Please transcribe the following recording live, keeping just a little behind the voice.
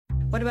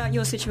What about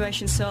your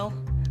situation, Sol?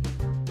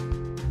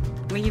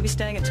 Will you be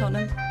staying at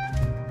Tottenham?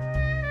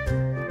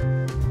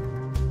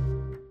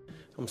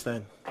 I'm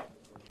staying.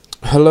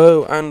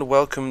 Hello and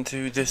welcome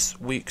to this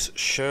week's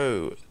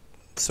show.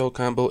 Sol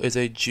Campbell is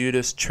a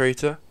Judas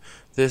traitor.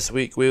 This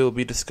week we will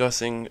be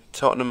discussing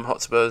Tottenham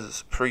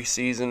Hotspur's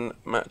pre-season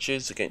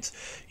matches against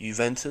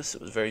Juventus. It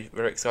was a very,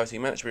 very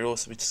exciting match. We'll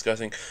also be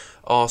discussing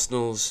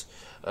Arsenal's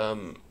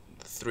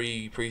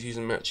 3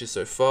 pre-season matches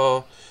so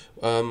far.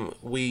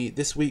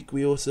 This week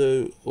you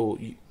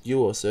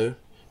also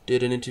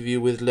did an interview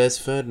with Les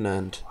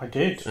Ferdinand. I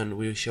did. And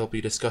we shall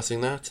be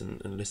discussing that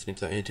and listening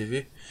to that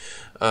interview.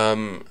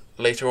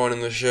 Later on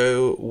in the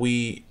show,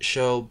 we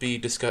shall be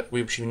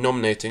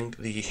nominating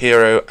the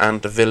hero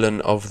and the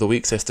villain of the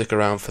week, so stick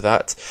around for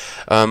that.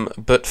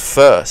 But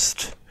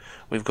first,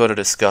 we've got to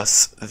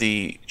discuss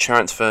the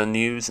transfer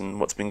news and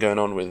what's been going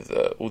on with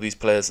all these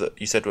players that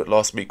you said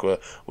last week were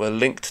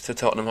linked to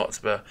Tottenham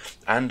Hotspur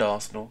and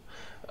Arsenal.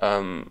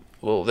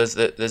 Well,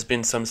 there's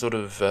been some sort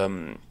of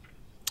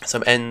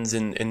some ends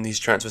in these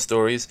transfer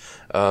stories,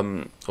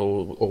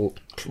 or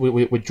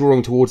we're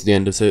drawing towards the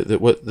end. So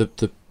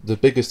the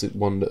biggest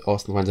one that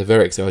Arsenal fans are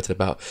very excited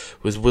about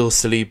was Will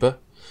Saliba,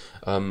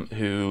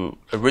 who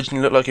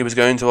originally looked like he was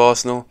going to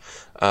Arsenal.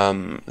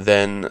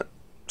 Then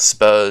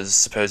Spurs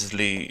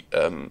supposedly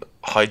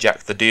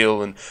hijacked the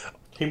deal, and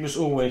He was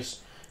always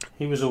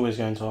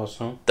going to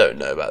Arsenal. Don't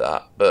know about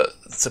that, but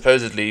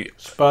supposedly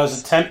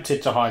Spurs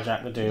attempted to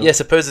hijack the deal. Yeah,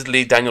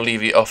 supposedly Daniel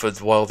Levy offered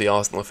while the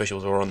Arsenal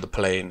officials were on the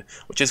plane,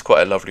 which is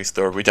quite a lovely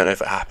story. We don't know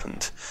if it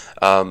happened.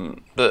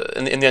 But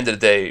in the end of the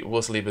day, it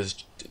looks like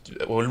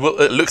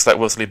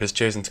Will Saliba's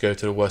chosen to go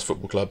to the worst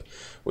football club,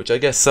 which I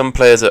guess some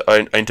players are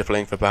into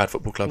playing for bad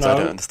football clubs. No, I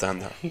don't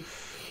understand that.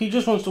 He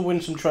just wants to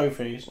win some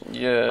trophies.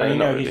 Yeah, and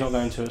really. He's not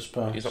going to a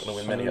Spurs. He's not going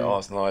to win many at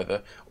Arsenal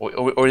either.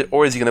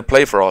 Or is he going to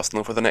play for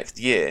Arsenal for the next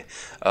year?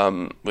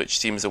 Which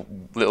seems a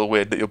little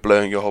weird that you're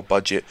blowing your whole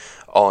budget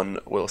on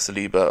Will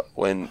Saliba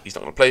when he's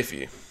not going to play for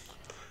you.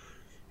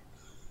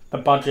 The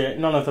budget,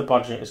 none of the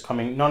budget is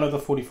coming. None of the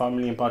 45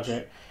 million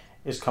budget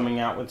is coming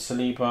out with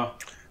Saliba.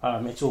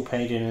 It's all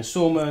paid in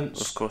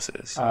instalments. Of course it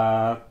is.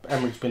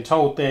 Emery's been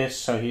told this,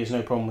 so he has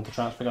no problem with the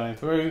transfer going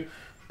through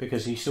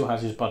because he still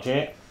has his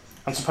budget.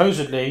 And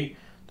supposedly,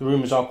 the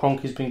rumours are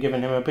Kroenke's been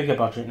giving him a bigger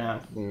budget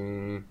now.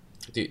 Do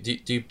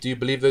you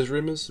believe those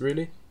rumours,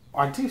 really?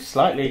 I do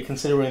slightly,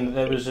 considering that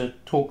there was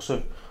talks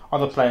of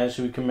other players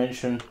who we can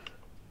mention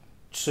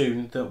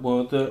soon that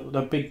were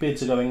the big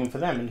bids are going in for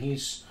them. And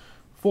he's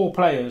 4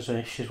 players,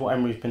 is what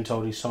Emery's been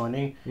told he's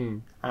signing.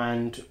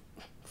 And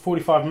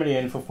 45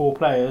 million for 4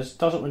 players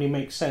doesn't really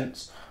make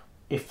sense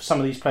if some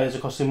of these players are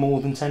costing more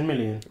than 10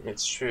 million.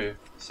 It's true.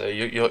 So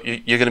you're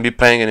going to be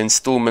paying in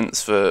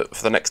instalments for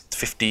the next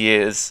 50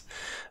 years,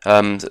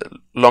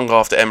 long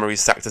after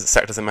Emery's sacked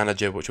as a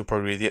manager, which will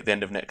probably be at the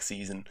end of next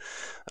season.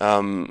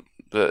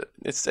 But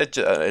it's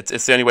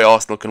the only way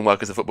Arsenal can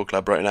work as a football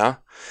club right now.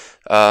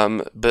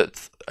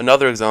 But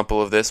another example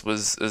of this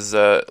was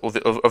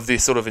of the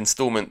sort of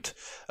instalment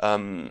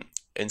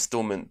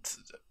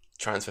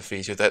transfer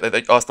fees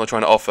that Arsenal are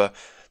trying to offer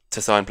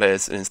to sign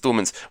players in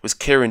instalments was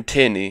Kieran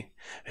Tierney,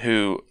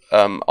 who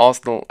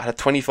Arsenal had a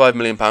 £25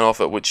 million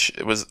offer, which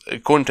was,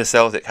 according to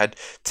Celtic, had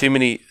too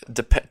many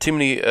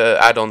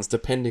add-ons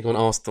depending on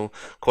Arsenal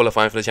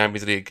qualifying for the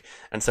Champions League,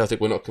 and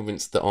Celtic were not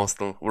convinced that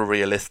Arsenal were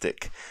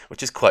realistic,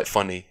 which is quite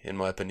funny in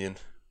my opinion.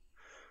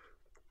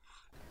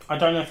 I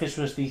don't know if this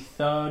was the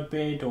 3rd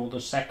bid or the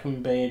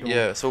 2nd bid.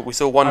 Yeah, so we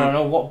saw one. I don't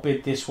know what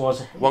bid this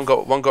was. One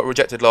got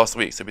rejected last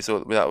week, so we saw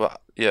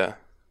that. Yeah.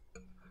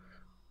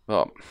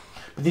 Well,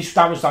 but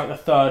that was like the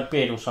 3rd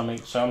bid or something.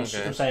 So I'm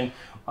saying,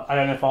 I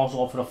don't know if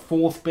Arsenal offered a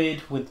 4th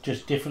bid with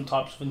just different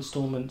types of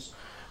instalments.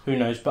 Who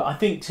knows? But I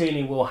think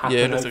Tierney will happen.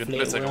 Yeah, it looks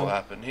like it will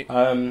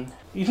happen.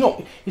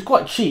 He's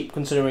quite cheap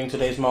considering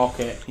today's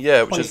market.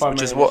 Yeah, which is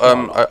what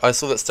I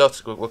saw that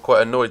Celtic were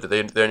quite annoyed that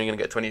they're only going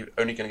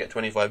to get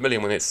 25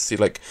 million when it's see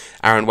like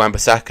Aaron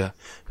Wan-Bissaka,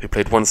 who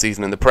played 1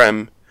 season in the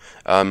Prem,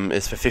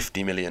 is for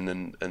 50 million,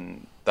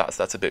 and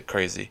that's a bit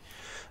crazy.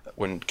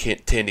 When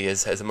Tierney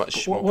has a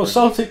much more. Well,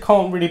 Celtic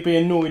can't really be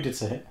annoyed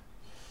at it.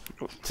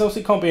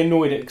 Celtic can't be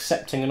annoyed at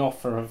accepting an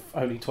offer of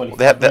only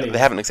 25 million. They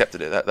haven't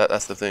accepted it.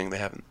 That's the thing. They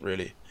haven't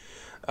really.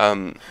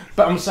 But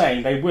I'm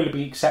saying they will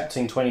be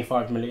accepting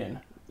 25 million.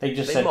 They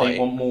just said they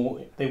want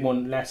more. They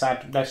want less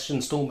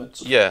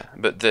instalments. Yeah,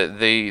 but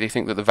they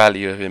think that the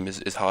value of him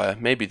is higher.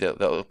 Maybe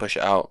they'll push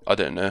it out. I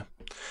don't know.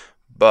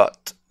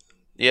 But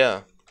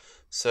yeah,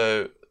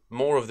 so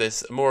more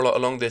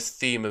along this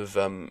theme of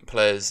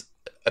players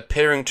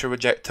appearing to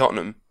reject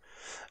Tottenham.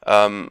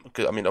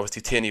 Because I mean,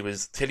 obviously Tierney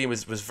was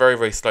very,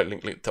 very slightly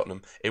linked to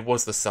Tottenham. It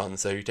was the Sun,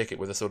 so you take it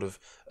with a sort of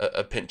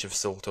a pinch of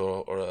salt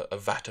or a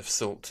vat of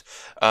salt.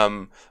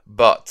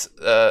 But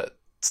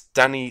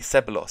Danny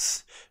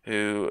Ceballos,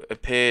 who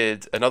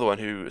appeared, another one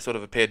who sort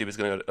of appeared he was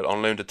going to go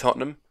on loan to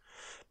Tottenham,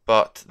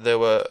 but there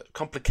were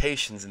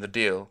complications in the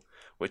deal,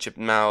 which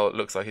now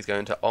looks like he's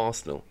going to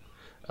Arsenal.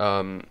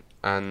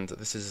 And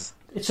this is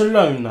It's a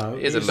loan, though.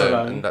 It is a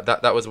loan, and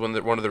that was one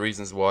of the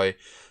reasons why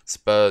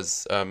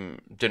Spurs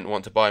didn't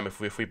want to buy him.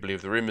 If we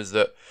believe the rumours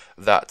that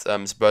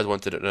Spurs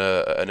wanted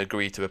an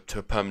agree to a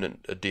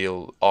permanent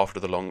deal after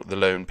the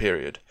loan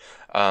period,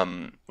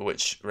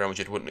 which Real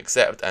Madrid wouldn't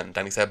accept, and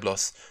Dani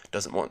Ceballos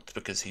doesn't want,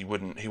 because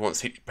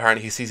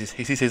apparently he sees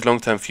his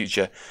long-term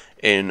future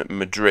in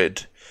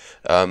Madrid.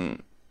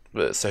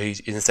 But so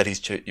it looks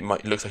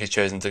like he's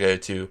chosen to go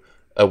to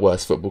a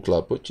worse football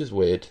club, which is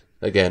weird.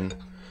 Again,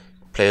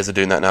 players are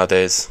doing that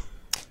nowadays.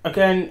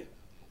 Again,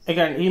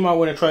 he might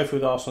win a trophy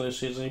with Arsenal this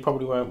season. He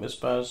probably won't with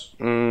Spurs.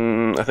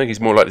 I think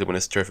he's more likely to win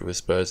a trophy with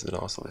Spurs than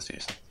Arsenal this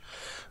season.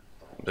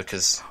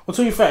 Because, well,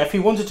 to be fair, if he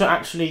wanted to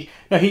actually,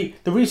 the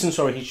reason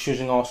he's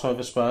choosing Arsenal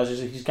over Spurs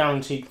is that he's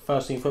guaranteed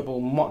first team football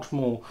much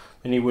more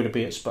than he would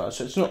be at Spurs.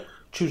 So it's not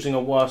choosing a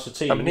worse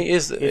team. I mean,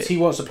 he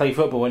wants to play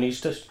football, and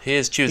he's not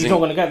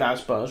going to get that at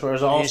Spurs.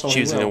 Whereas Arsenal, he's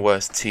choosing a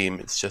worse team.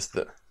 It's just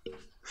that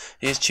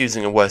he's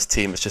choosing a worse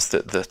team. It's just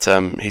that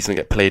he's going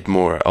to get played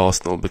more at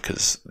Arsenal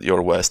because you're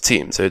a worse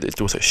team. So it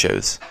also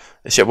shows.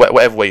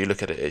 Whatever way you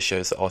look at it, it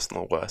shows that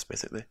Arsenal are worse,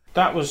 basically.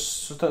 But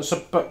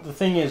the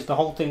thing is, the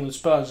whole thing with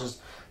Spurs is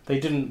they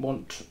didn't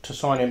want to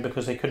sign him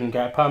because they couldn't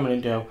get a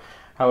permanent deal.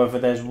 However,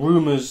 there's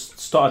rumours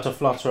started to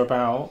flutter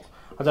about.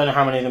 I don't know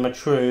how many of them are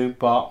true,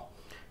 but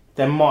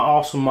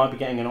Arsenal might be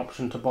getting an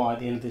option to buy at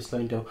the end of this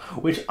loan deal.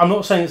 Which I'm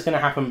not saying it's going to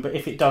happen, but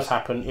if it does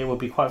happen, it would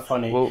be quite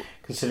funny,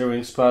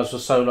 considering Spurs were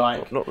so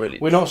not really.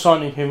 We're not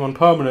signing him on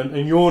permanent,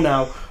 and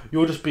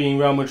you're just being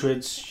Real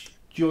Madrid's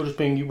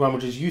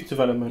youth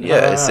development.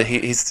 Yeah, so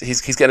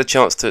he's getting a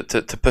chance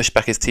to push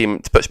back his team,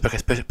 to push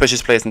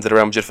his players into the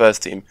Real Madrid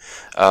first team,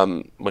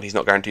 when you're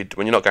not guaranteed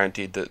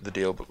the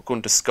deal. But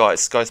according to Sky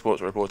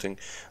Sports are reporting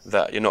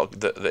that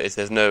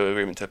there's no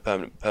agreement to a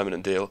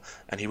permanent deal,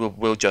 and he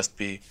will just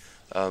be.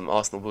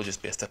 Arsenal will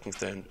just be a stepping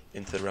stone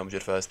into the Real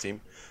Madrid first team.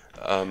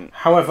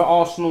 However,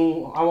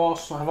 Arsenal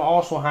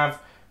have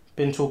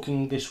been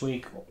talking this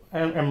week.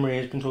 Emery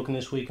has been talking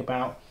this week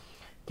about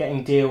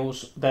getting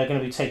deals. They're going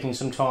to be taking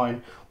some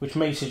time, which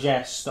may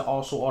suggest that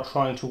Arsenal are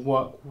trying to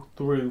work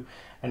through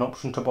an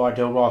option to buy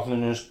deal rather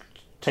than just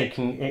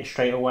taking it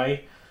straight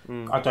away.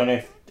 I don't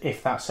know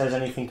if that says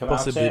anything about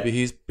possibly,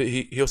 it. But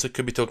he also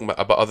could be talking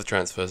about other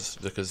transfers,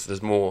 because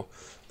there's more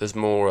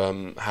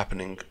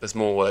happening. There's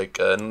more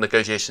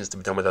negotiations to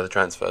be done with other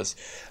transfers,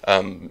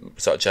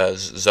 such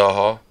as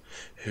Zaha,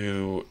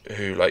 who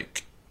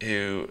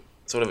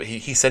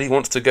he said he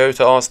wants to go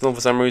to Arsenal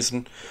for some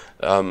reason.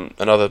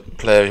 Another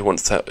player who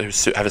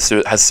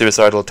has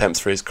suicidal attempts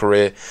for his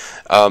career,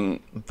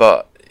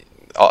 but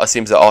it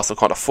seems that Arsenal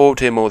can't afford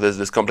him, or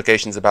there's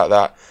complications about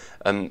that,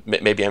 and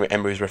maybe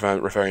Emery's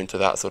referring to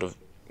that sort of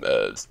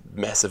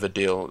mess of a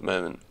deal at the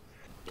moment.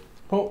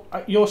 Well,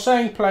 you're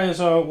saying players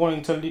are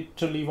wanting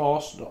to leave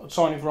Arsenal,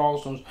 signing for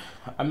Arsenal's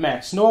a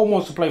mess. No one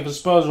wants to play for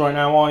Spurs right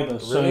now either.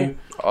 Really?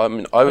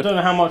 So I don't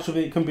know how much of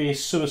it can be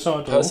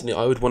suicidal. Personally,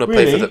 I would want to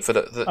play for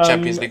the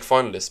Champions League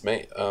finalists,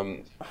 mate.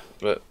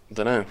 But I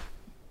don't know.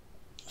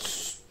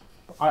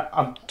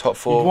 I'm top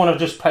four. You want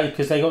to just play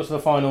because they got to the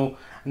final,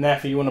 and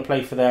therefore you want to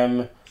play for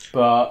them.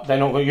 But you're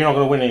not going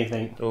to win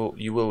anything. Oh,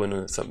 you will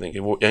win something,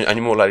 and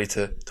you're more likely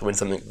to win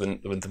something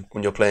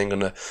when you're playing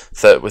on with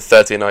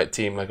 30-a-night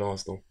team like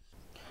Arsenal.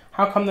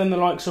 How come then the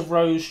likes of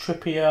Rose,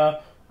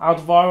 Trippier,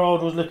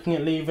 Alderweireld was looking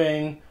at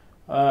leaving,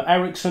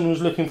 Ericsson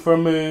was looking for a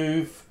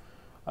move,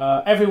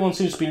 everyone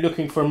seems to be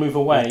looking for a move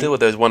away. We'll deal with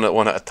those one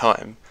at a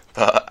time.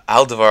 But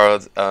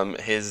Alderweireld,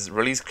 his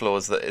release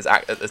clause, that is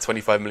a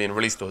 25 million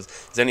release clause,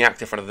 is only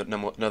active for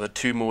another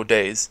 2 more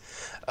days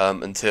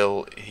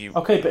until he.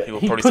 Okay, but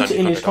he put it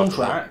in his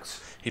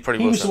contract. He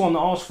was the one that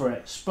asked for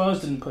it.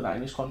 Spurs didn't put that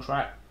in his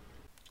contract,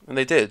 and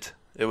they did.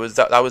 It was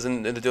that was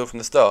in the deal from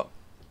the start.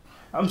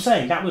 I'm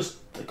saying that was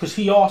because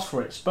he asked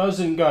for it. Spurs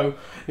didn't go,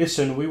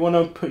 listen, we want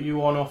to put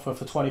you on offer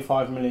for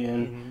 25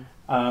 million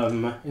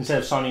instead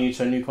of signing you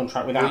to a new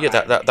contract without. Well,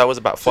 yeah, that was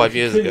about 5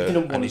 years ago,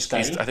 and I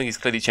think he's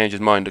clearly changed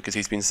his mind, because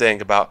he's been saying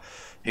about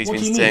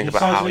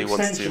how he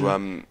wants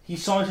to. He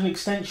signed an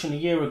extension a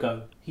year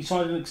ago. He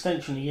signed an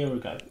extension a year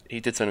ago. He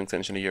did sign an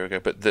extension a year ago,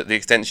 but the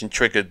extension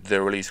triggered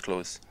the release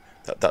clause.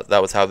 That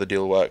was how the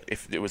deal worked.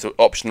 If it was an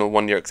optional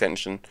 1-year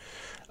extension.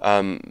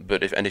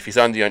 But if he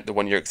signed the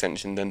 1-year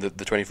extension, then the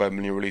 25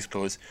 million release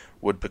clause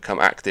would become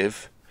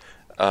active.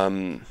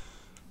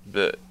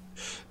 But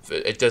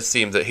it does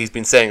seem that he's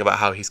been saying about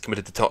how he's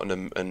committed to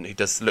Tottenham, and he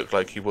does look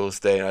like he will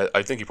stay.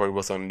 I think he probably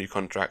will sign a new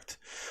contract.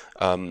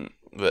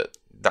 But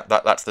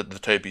that's the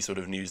Toby sort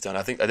of news done.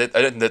 I don't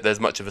think that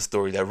there's much of a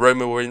story there.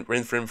 Roma were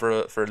in for him for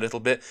a little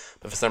bit,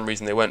 but for some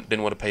reason they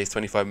didn't want to pay his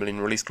 25 million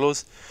release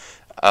clause.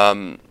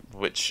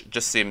 Which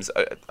just seems,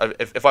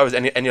 if I was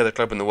any other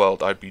club in the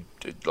world, I'd be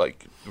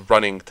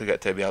running to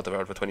get Toby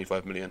Alderweireld for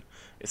 25 million.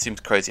 It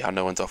seems crazy how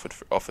no one's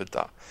offered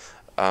that.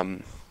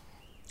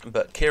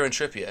 But Kieran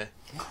Trippier.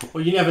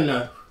 Well, you never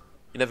know.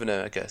 You never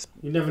know, I guess.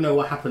 You never know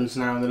what happens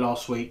now in the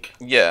last week.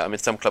 Yeah, I mean,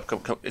 some club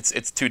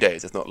it's 2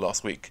 days. It's not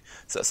last week.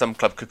 So some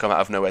club could come out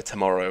of nowhere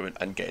tomorrow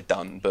and get it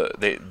done, but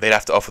they'd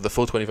have to offer the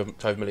full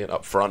 25 million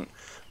up front,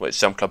 which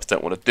some clubs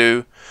don't want to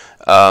do.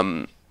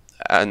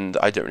 and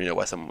I don't really know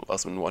why someone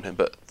else wouldn't want him.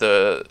 But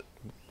the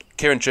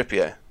Kieran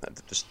Trippier,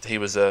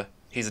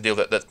 he's a deal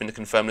that's been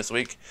confirmed this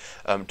week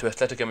to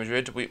Atletico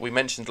Madrid. We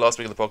mentioned last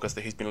week on the podcast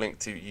that he's been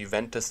linked to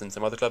Juventus and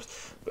some other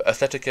clubs. But the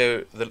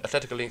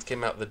Atletico links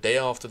came out the day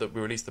after that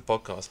we released the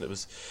podcast, and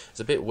it's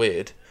a bit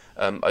weird.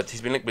 He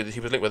was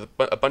linked with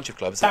a bunch of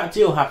clubs. That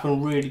deal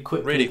happened really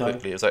quickly. Really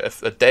quickly. It was like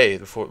a day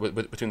before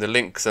between the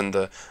links and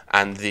the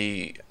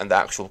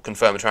actual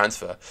confirmed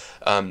transfer.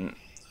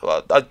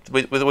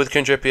 With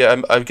Kieran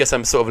Trippier, I guess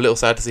I'm sort of a little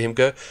sad to see him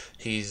go.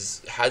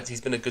 He's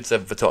been a good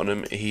servant for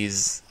Tottenham.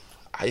 He's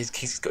got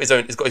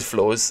his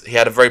flaws. He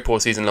had a very poor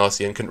season last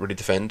year and couldn't really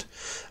defend.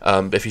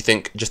 But if you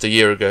think just a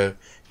year ago,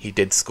 he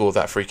did score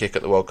that free kick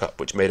at the World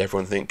Cup, which made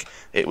everyone think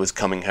it was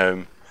coming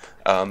home.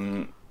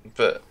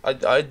 But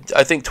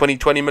I think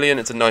 20 million.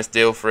 It's a nice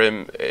deal for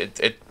him. I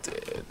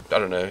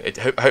don't know.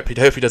 Hope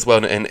he does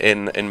well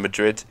in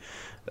Madrid.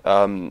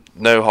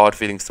 No hard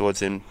feelings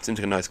towards him. Seems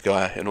like a nice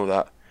guy and all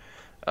that.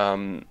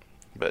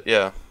 But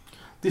yeah,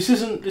 this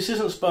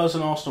isn't Spurs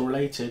and Arsenal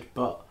related,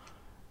 but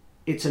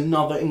it's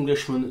another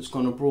Englishman that's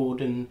gone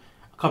abroad. And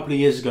a couple of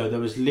years ago, there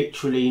was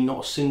literally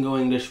not a single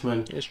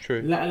Englishman. It's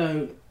true. Let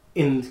alone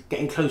in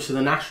getting close to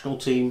the national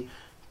team,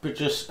 but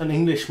just an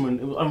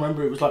Englishman. I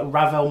remember it was like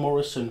Ravel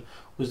Morrison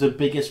was the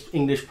biggest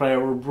English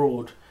player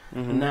abroad.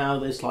 Mm-hmm. And now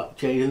there's like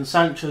Jadon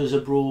Sancho's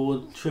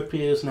abroad,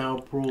 Trippier's now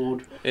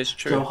abroad. It's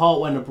true. Joe Hart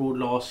went abroad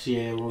last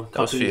year or a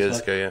couple of years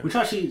ago, yeah. Which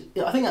actually,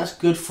 I think that's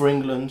good for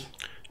England.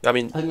 I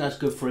think that's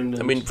good for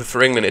England. I mean,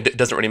 for England, it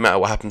doesn't really matter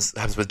what happens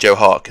with Joe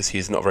Hart because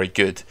he's not very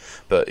good.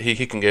 But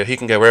he can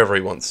go wherever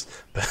he wants.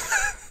 But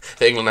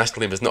the England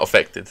national team is not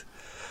affected.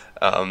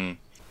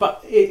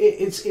 But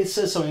it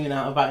says something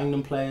now about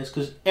England players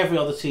because every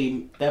other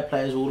team, their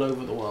players all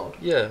over the world.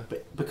 Yeah.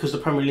 But because the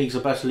Premier League's the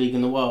best league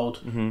in the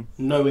world,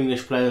 no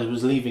English players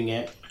was leaving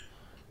it.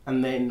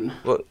 And then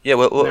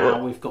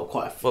now we've got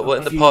quite a few.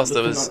 In the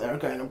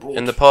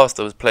past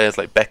there was players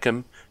like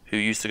Beckham who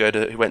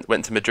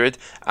went to Madrid,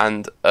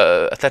 and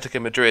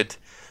Atletico Madrid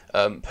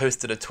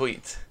posted a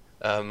tweet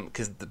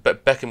because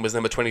Beckham was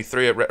number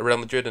 23 at Real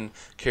Madrid and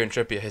Kieran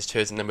Trippier has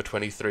chosen number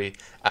 23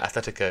 at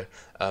Atletico,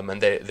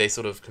 and they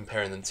sort of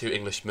comparing them to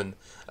Englishmen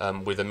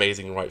with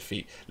amazing right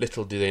feet.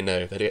 Little do they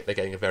know they're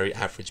getting a very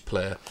average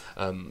player.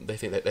 They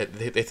think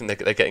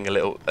they're getting a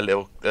little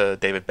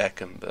David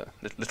Beckham, but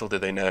little do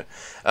they know.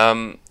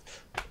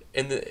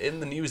 In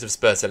the news of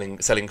Spurs selling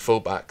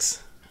fullbacks,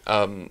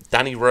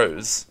 Danny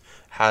Rose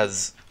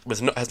has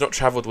not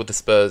travelled with the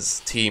Spurs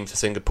team to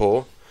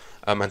Singapore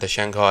and to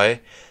Shanghai.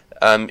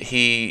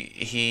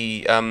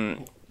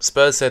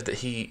 Spurs said that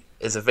he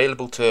is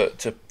available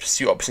to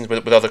pursue options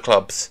with other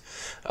clubs,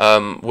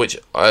 which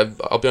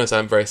I'll be honest,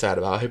 I'm very sad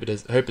about. I hope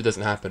it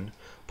doesn't happen.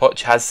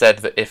 Poch has said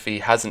that if he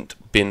hasn't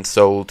been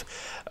sold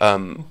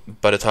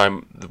by the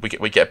time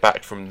we get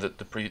back from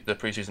the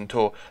pre-season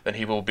tour, then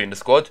he will be in the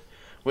squad,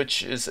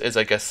 which is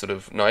I guess sort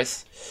of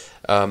nice.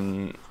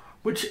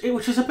 Which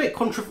is a bit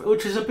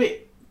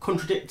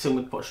contradicting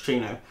with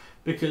Pochettino,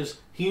 because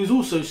he's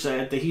also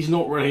said that he's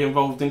not really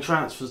involved in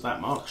transfers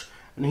that much,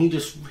 and he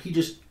just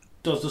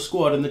does the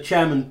squad, and the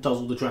chairman does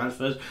all the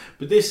transfers.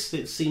 But it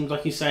seems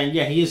like he's saying,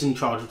 yeah, he is in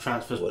charge of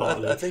transfers.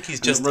 Partly. I think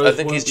he's just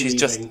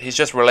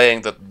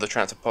relaying the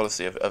transfer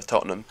policy of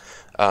Tottenham.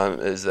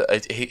 Is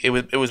that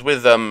it was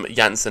with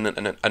Janssen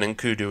and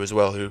Nkudu as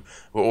well, who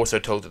were also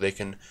told that they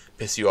can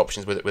pursue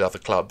options with other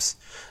clubs.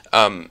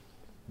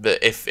 But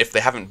if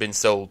they haven't been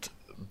sold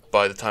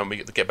by the time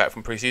we get back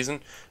from pre-season,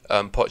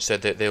 Poch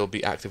said that they will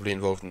be actively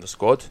involved in the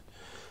squad.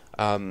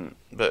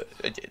 But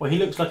he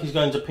looks like he's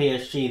going to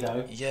PSG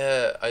though.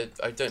 Yeah,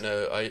 I don't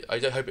know.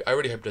 I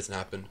really hope it doesn't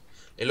happen.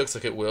 It looks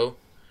like it will,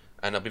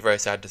 and I'll be very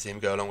sad to see him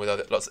go along with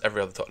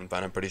every other Tottenham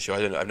fan. I'm pretty sure.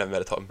 I've never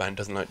met a Tottenham fan who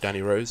doesn't like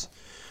Danny Rose.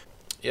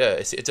 Yeah,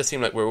 it does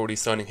seem like we're already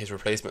signing his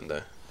replacement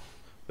though,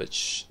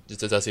 which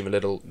just does seem a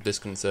little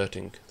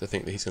disconcerting to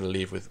think that he's going to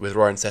leave with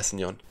Ryan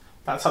Sessegnon.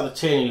 That's how the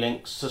Tierney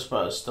links to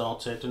Spurs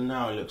started, and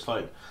now it looks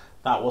like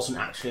that wasn't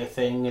actually a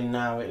thing, and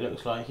now it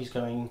looks like he's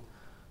going.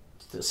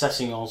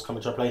 Sessegnon's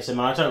coming to replace him.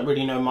 And I don't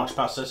really know much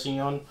about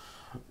Sessegnon,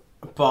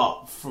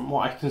 but from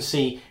what I can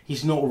see,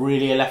 he's not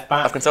really a left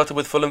back. I've consulted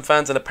with Fulham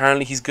fans, and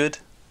apparently he's good.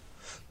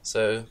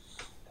 So,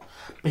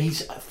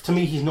 but to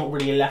me, he's not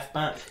really a left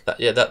back. That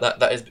is a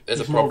problem.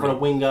 He's more of a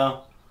winger.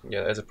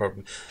 Yeah, there's a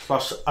problem.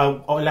 Plus,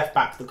 a left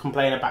back that can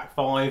play in a back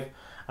five.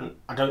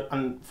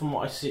 And from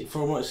what I see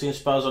in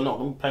Spurs, I'm not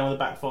going to be playing with a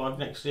back five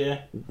next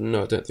year.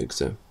 No, I don't think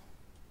so.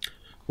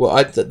 Well,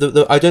 I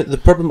don't have a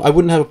problem. I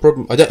don't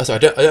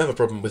have a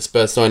problem with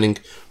Spurs signing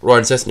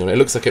Ryan Sessegnon. It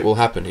looks like it will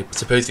happen.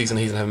 Supposedly he's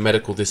going to have a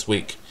medical this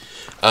week,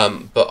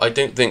 but I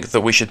don't think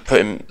that we should throw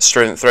him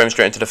straight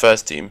into the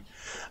first team,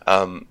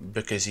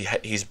 because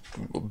he's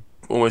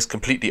almost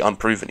completely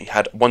unproven. He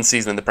had one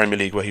season in the Premier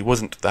League where he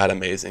wasn't that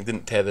amazing,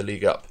 didn't tear the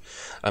league up,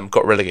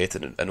 got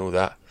relegated and all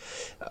that.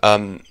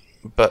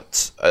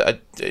 But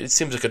it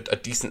seems like a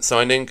decent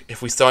signing.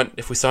 If we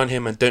sign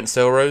him and don't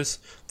sell Rose,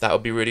 that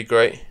would be really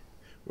great.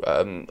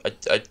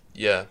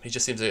 He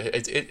just seems.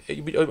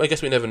 I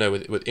guess we never know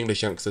with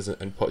English youngsters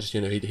and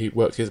Pochettino. He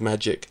works his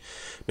magic.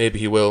 Maybe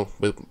he will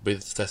with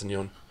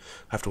Sessegnon.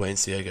 Have to wait and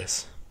see, I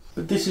guess.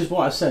 But this is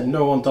what I said.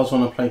 No one does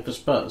want to play for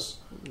Spurs.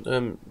 I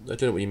don't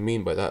know what you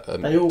mean by that.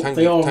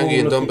 Tanguy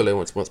and Ndombele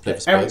wants to play for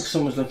Spurs.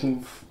 Ericsson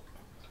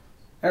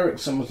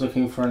was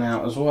looking for an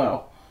out as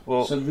well.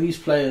 Well, so these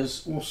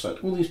players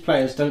all these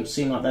players don't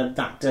seem like they're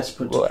that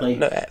desperate to play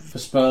for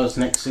Spurs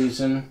next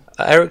season.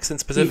 Ericsson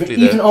specifically,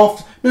 even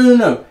after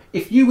no.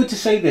 If you were to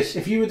say this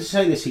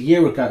a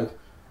year ago,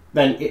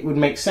 then it would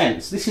make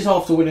sense. This is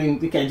after getting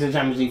to the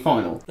Champions League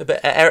final. But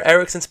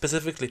Ericsson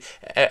specifically,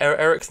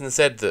 Ericsson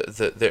said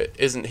that there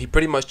isn't. He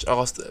pretty much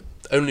asked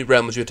only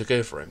Real Madrid to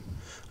go for him,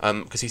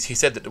 because he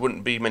said that there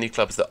wouldn't be many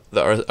clubs that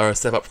are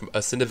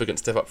a significant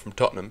step up from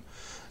Tottenham.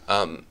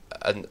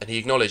 And he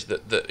acknowledged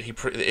that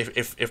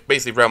if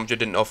basically Real Madrid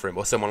didn't offer him,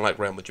 or someone like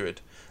Real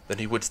Madrid, then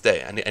he would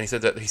stay. And he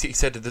said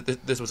that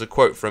this was a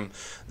quote from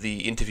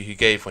the interview he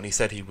gave when he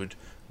said he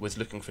was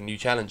looking for new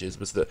challenges.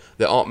 Was that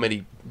there aren't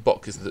many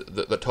boxes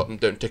that Tottenham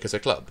don't tick as a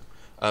club.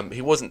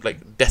 He wasn't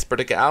like desperate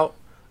to get out.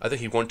 I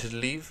think he wanted to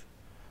leave.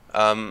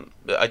 But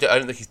I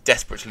don't think he's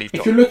desperate to leave.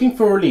 If you're looking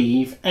for a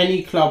leave,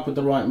 any club with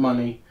the right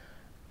money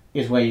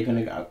is where you're going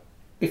to go.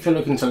 If you're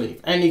looking to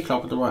leave, any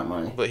club with the right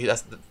money. But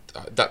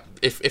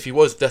if he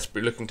was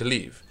desperately looking to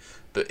leave,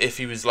 but if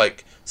he was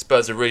like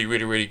Spurs are really,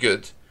 really, really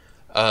good,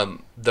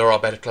 there are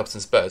better clubs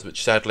than Spurs,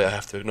 which sadly I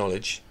have to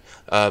acknowledge.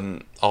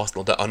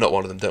 Arsenal are not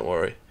one of them. Don't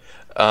worry.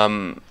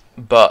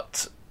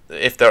 But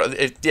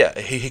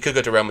he could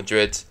go to Real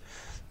Madrid.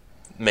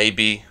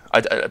 Maybe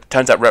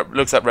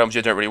looks like Real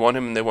Madrid don't really want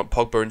him, and they want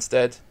Pogba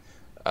instead.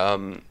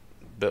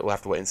 But we'll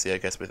have to wait and see, I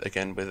guess, with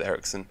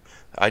Ericsson.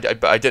 I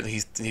don't think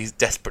he's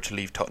desperate to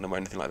leave Tottenham or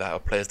anything like that. Or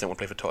players don't want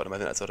to play for Tottenham. I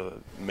think that's sort of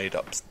a made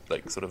up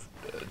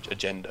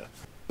agenda.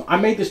 I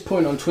made this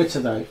point on Twitter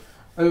though.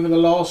 Over the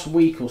last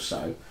week or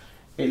so,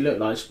 it looked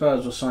like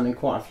Spurs were signing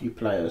quite a few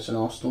players, and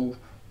Arsenal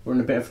were in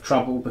a bit of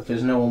trouble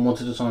because no one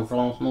wanted to sign for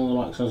Arsenal. The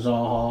likes of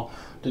Zaha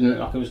didn't look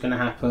like it was going to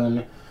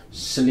happen.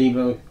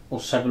 Saliba,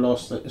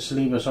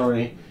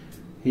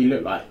 he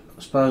looked like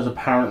Spurs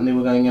apparently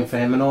were going in for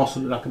him, and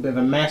Arsenal looked like a bit of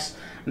a mess.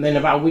 And then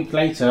about a week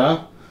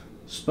later,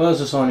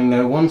 Spurs are signing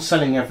no one,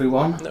 selling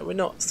everyone. No, we're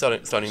not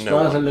signing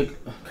no one.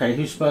 Okay,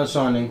 who's Spurs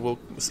signing? Well,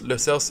 Lo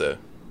Celso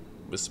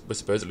was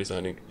supposedly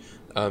signing.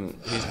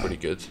 He's pretty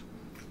good.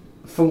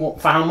 For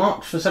what? For how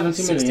much? For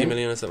 70 million? 60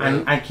 million or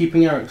something. And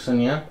keeping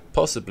Ericsson, yeah?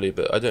 Possibly,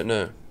 but I don't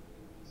know.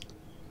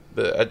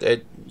 But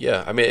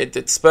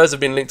Spurs have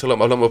been linked to a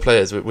lot more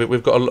players.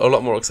 We've got a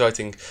lot more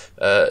exciting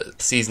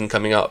season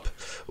coming up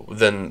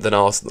than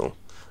Arsenal.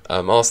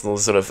 Arsenal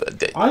is sort of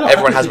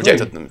everyone has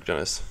rejected them. To be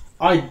honest,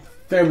 I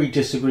very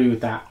disagree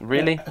with that.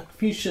 Really?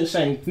 If you're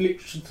saying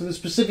to the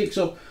specifics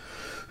of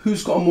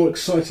who's got a more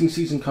exciting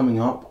season coming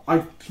up,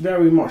 I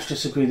very much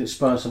disagree that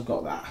Spurs have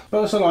got that.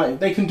 Spurs are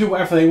they can do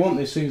whatever they want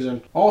this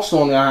season.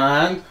 Arsenal on the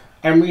other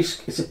hand,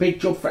 it's a big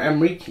job for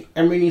Emery.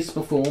 Emery needs to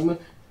perform.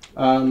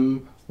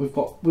 We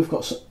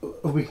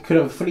could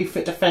have a fully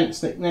fit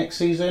defence next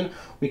season.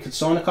 We could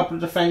sign a couple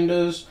of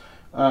defenders.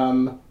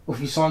 If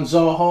you sign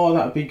Zaha,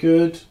 that would be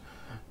good.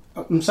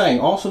 I'm saying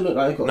Arsenal look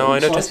like they've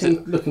got an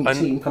exciting looking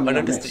team coming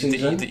up next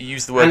season. You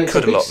used the word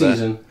 "could" a lot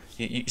there.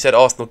 You said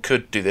Arsenal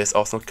could do this,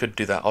 Arsenal could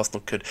do that,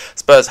 Arsenal could.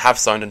 Spurs have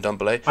signed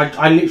Ndombele.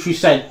 I literally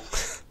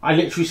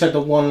said the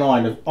one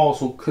line of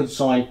Arsenal could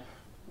sign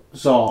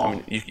Zaha. I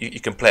mean, you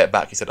can play it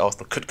back. You said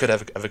Arsenal could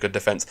have a good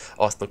defence.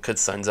 Arsenal could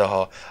sign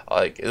Zaha.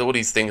 Like all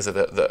these things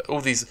are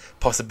all these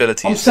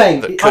possibilities. I'm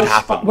saying that could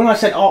happen. When I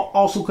said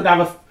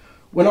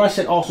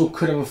Arsenal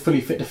could have a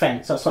fully fit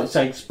defence, that's like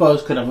saying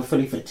Spurs could have a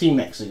fully fit team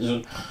next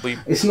season.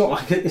 It's not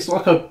like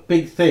a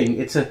big thing.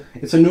 It's a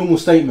normal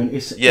statement.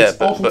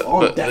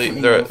 But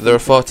there are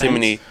far too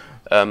many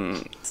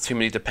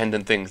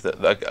dependent things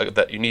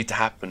that you need to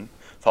happen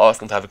for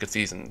Arsenal to have a good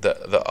season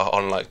that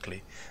are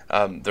unlikely.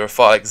 There are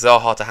far like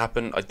Zaha to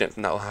happen. I don't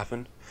think that will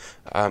happen.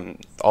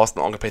 Arsenal aren't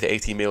going to pay the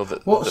 80 mil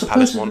that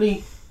Palace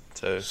want.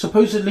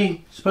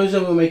 Supposedly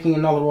we're making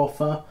another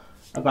offer.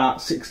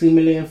 About 60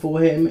 million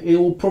for him. It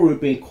will probably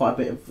be quite a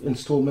bit of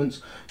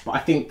instalments, but I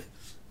think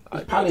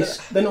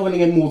Palace they're not going to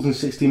get more than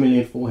 60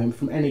 million for him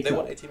from any club. They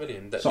want 80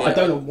 million. I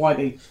don't know why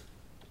they.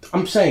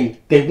 I'm saying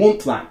they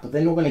want that, but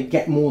they're not going to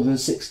get more than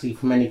 60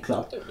 from any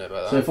club. I don't know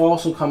about that. So if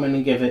Arsenal come in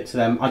and give it to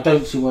them, I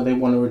don't see why they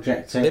want to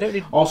reject it. They don't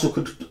need...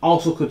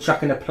 Arsenal could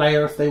chuck in a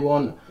player if they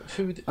want.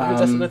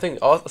 That's the thing.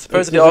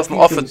 Supposedly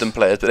Arsenal offered them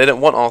players, but they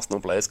don't want Arsenal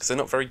players because they're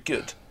not very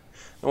good.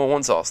 No one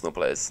wants Arsenal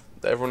players.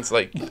 Everyone's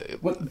like,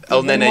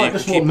 El Nene, might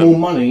just want more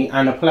money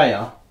and a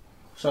player.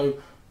 So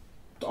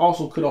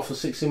Arsenal could offer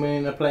 60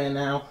 million a player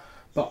now,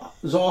 but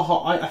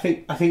Zaha,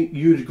 I think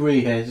you'd agree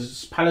here.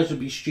 Palace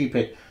would be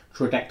stupid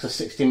to reject a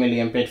 60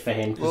 million bid for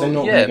him because they're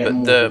not going to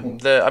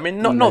get more. I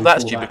mean, not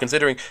that stupid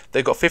considering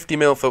they've got 50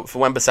 mil for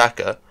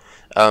Wan-Bissaka,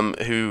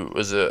 who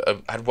was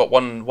had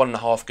one and a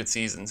half good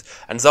seasons,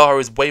 and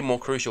Zaha is way more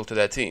crucial to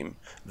their team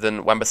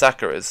than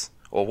Wan-Bissaka is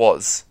or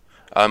was.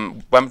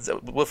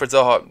 Wilfred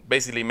Zaha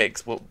basically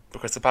makes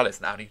Crystal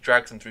Palace now, and he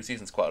drags them through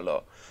seasons quite a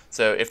lot.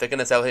 So if they're going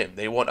to sell him,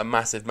 they want a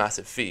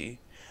massive fee,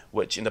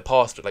 which in the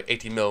past, like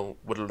 80 mil,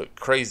 would have looked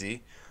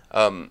crazy.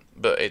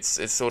 But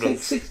it's sort of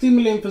 60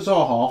 million for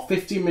Zaha,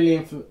 50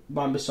 million for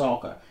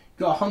Wan-Bissaka. You've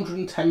got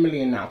 110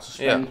 million now to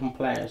spend on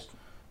players.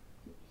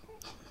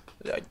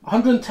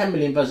 110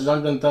 million versus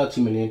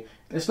 130 million.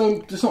 There's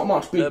not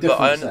much big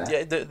difference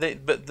there.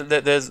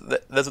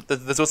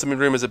 There's also been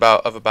rumours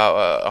about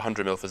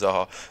 100 mil for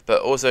Zaha,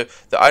 but also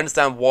I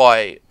understand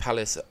why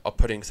Palace are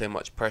putting so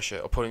much pressure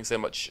or putting so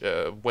much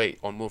weight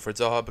on Wilfred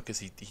Zaha, because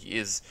he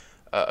is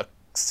a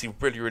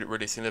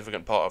really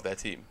significant part of their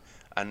team,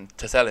 and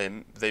to sell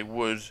him they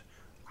would,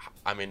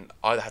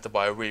 either have to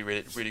buy a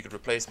really good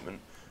replacement,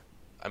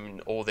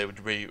 or they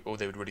would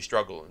really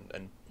struggle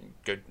and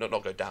go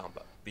not go down,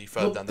 but be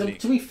further down the league.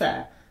 To be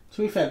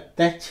fair,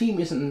 their team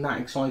isn't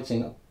that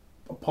exciting.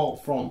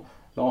 Apart from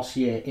last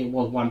year, it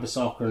was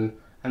Wan-Bissaka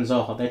and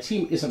Zaha. Their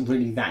team isn't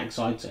really that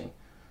exciting,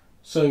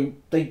 so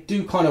they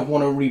do kind of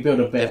want to rebuild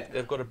a bit.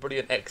 They've got a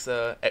brilliant ex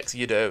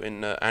Yudo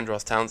in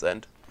Andros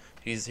Townsend.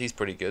 He's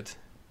pretty good.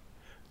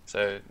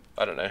 So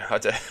I don't know.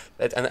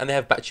 And they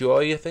have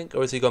Batshuayi, I think,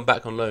 or has he gone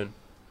back on loan?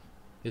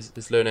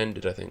 His loan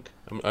ended, I think.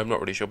 I'm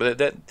not really sure, but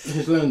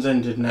his loan's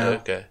ended now.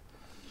 Okay.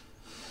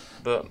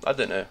 But I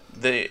don't know.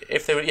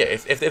 If they were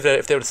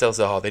to sell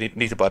Zaha, they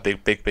need to buy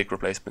big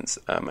replacements,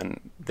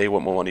 and they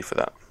want more money for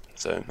that.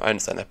 So I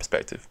understand their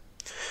perspective.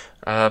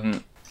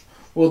 Well,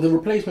 the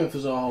replacement for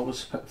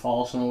Zaha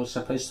for Arsenal was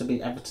supposed to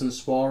be Everton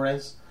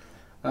Suarez,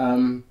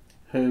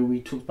 who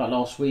we talked about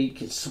last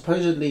week. It's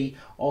supposedly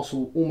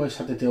Arsenal almost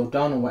had the deal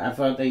done or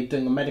whatever. They're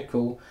doing a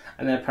medical,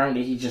 and then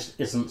apparently he just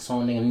isn't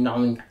signing,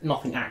 and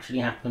nothing actually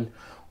happened.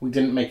 We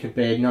didn't make a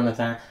bid, none of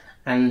that,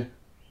 and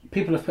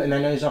people are putting their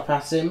nose up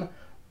at him.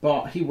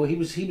 But he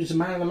was the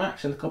man of the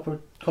match in the Copa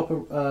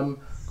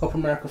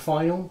America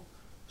final.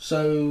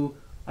 So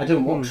I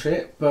didn't watch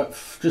it, but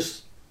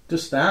just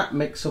that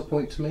makes a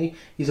point to me.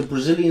 He's a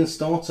Brazilian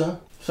starter,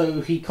 so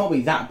he can't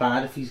be that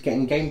bad if he's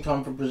getting game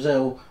time for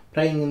Brazil,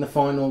 playing in the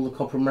final of the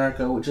Copa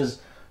America, which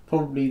is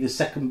probably the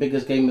second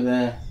biggest game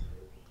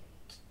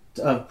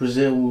of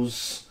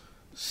Brazil's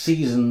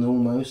season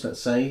almost.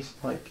 Let's say,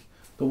 like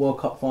the World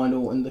Cup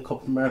final and the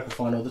Copa America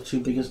final, the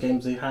two biggest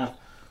games they have.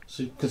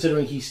 So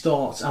considering he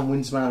starts and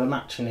wins man of the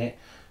match in it,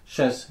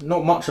 says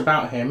not much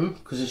about him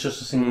because it's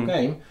just a single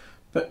game,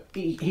 but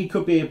he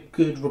could be a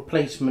good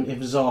replacement if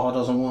Zaha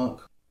doesn't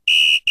work.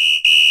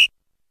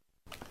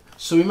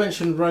 So we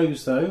mentioned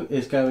Rose though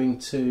is going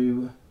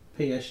to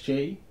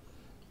PSG,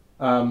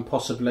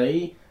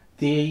 possibly.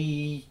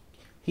 He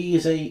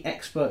is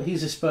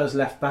he's a Spurs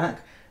left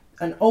back.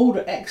 An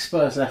older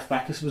ex-Spurs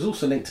left-back was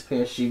also linked to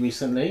PSG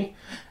recently.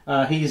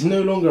 He is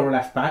no longer a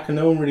left-back, and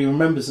no one really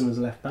remembers him as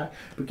a left-back.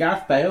 But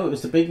Gareth Bale, it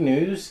was the big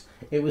news.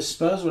 It was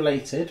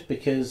Spurs-related,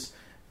 because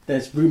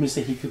there's rumours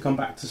that he could come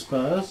back to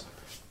Spurs.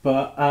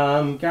 But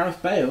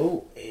Gareth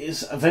Bale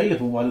is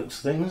available by the looks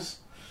of things,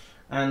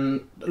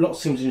 and lots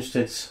of teams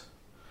interested.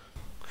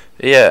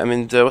 Yeah,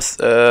 there was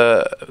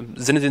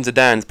Zinedine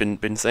Zidane's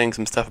been saying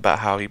some stuff about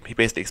how he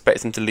basically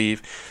expects him to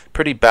leave.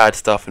 Pretty bad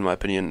stuff, in my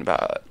opinion.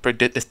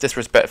 Pretty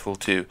disrespectful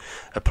to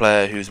a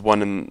player who's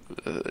won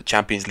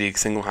Champions League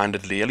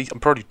single-handedly. At least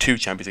probably 2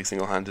 Champions League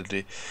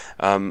single-handedly.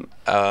 And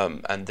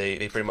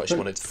they pretty much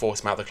wanted to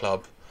force him out of the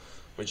club,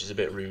 which is a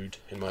bit rude,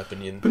 in my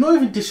opinion. But not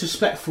even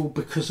disrespectful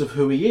because of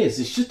who he is.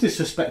 It's just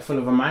disrespectful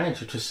of a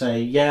manager to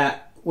say, yeah,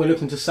 we're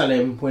looking to sell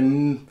him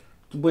when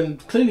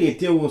clearly a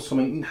deal or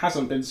something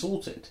hasn't been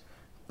sorted.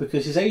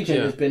 Because his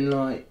agent has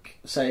been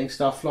saying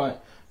stuff like,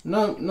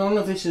 no, none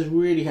of this is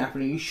really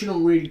happening. You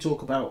shouldn't really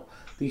talk about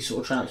these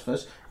sort of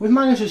transfers. With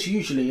managers,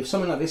 usually, if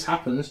something like this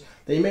happens,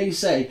 they may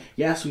say,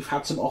 yes, we've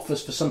had some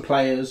offers for some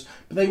players,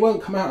 but they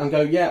won't come out and go,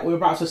 yeah, we're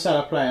about to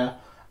sell a player,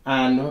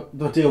 and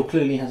the deal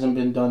clearly hasn't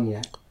been done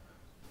yet.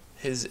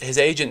 His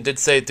agent did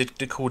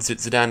call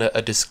Zidane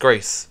a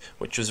disgrace,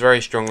 which was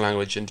very strong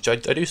language, and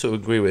which I do sort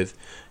of agree with.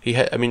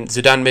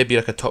 Zidane may be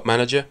like a top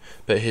manager,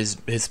 but his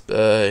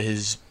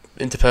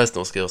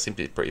interpersonal skills seem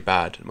to be pretty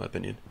bad, in my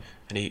opinion,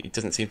 and he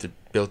doesn't seem to be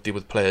able to deal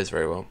with players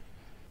very well.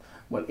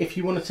 Well, if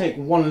you want to take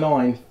one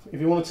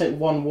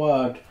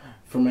word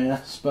from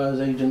a Spurs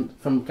agent,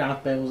 from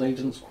Gareth Bale's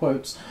agent's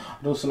quotes,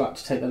 I'd also like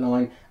to take the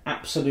line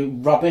absolute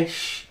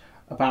rubbish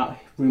about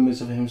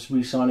rumours of him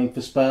re-signing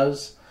for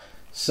Spurs.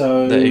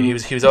 So he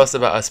was asked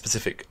about a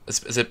specific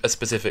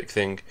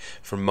thing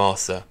from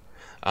Marsa,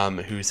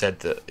 who said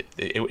that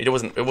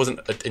it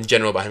wasn't in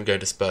general about him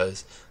going to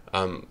Spurs,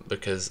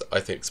 because I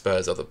think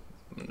Spurs are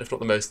if not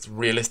the most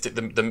realistic,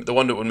 the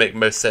one that would make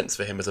most sense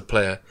for him as a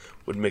player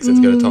would make sense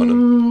to go to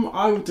Tottenham.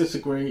 I would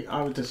disagree.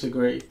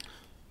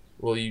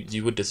 Well,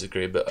 you would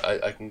disagree, but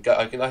I think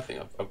I've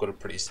got a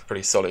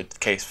pretty solid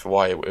case for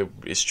why it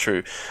is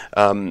true.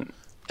 I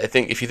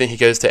think if you think he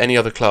goes to any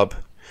other club,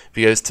 if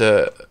he goes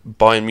to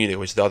Bayern Munich,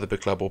 which is the other big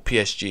club, or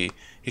PSG,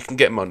 he can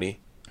get money.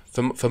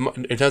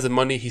 In terms of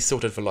money, he's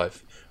sorted for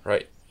life,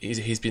 right?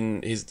 he's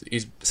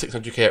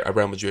 600k at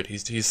Real Madrid.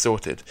 He's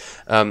sorted.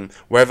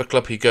 Wherever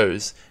club he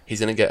goes, he's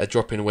going to get a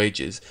drop in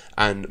wages,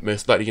 and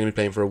most likely going to be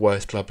playing for a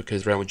worse club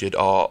because Real Madrid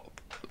are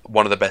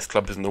one of the best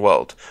clubs in the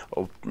world,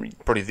 or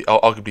probably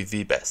arguably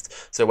the best.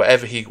 So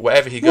wherever he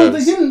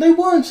goes, They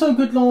weren't so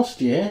good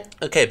last year.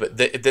 Okay, but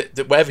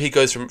wherever he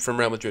goes from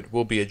Real Madrid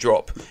will be a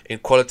drop in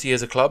quality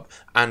as a club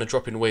and a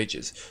drop in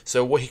wages.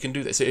 So what he can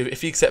do, so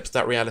if he accepts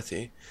that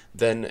reality,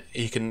 then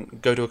he can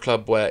go to a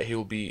club where he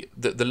will be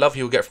the love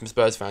he will get from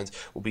Spurs fans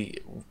will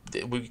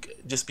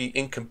just be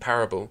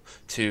incomparable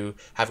to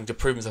having to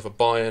prove himself at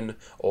Bayern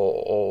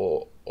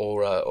or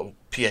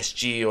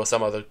PSG or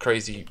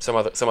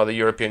some other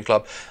European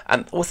club.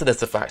 And also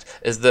there's the fact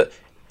is that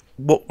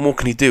what more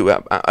can he do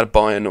at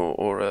Bayern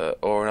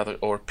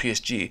or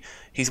PSG?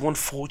 He's won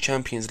 4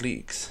 Champions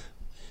Leagues,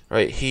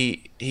 right?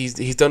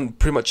 He's done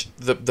pretty much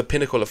the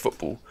pinnacle of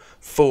football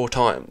 4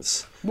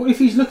 times. What if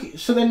he's looking?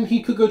 So then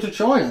he could go to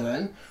China.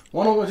 Then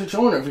why not go to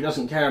China if he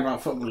doesn't care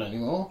about football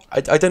anymore? I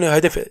don't know how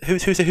different. Who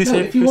said he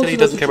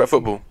doesn't care about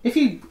football? If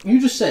you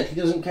just said he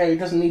doesn't care, he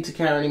doesn't need to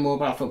care anymore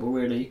about football.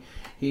 Really,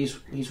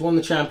 he's won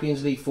the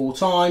Champions League 4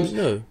 times.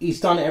 No. He's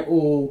done it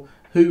all.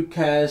 Who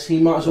cares? He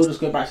might as well just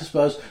go back to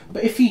Spurs.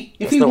 But if he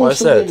wants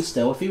to win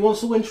still, if he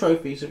wants to win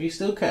trophies, if he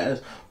still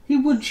cares,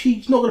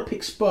 he's not going to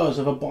pick Spurs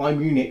over Bayern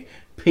Munich,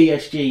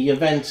 PSG,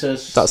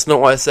 Juventus. That's not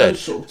what I said.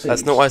 Sort of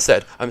That's not what I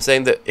said. I'm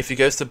saying that if he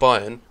goes to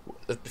Bayern,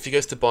 he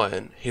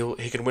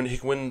can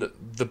win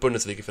the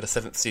Bundesliga for the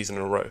 7th season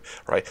in a row,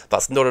 right?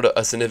 That's not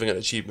a significant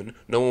achievement.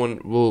 No one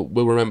will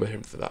remember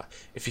him for that.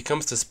 If he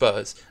comes to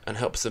Spurs and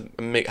helps them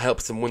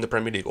win the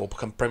Premier League or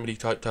become Premier League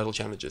title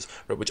challengers,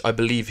 right, which I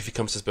believe if he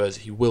comes to Spurs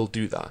he will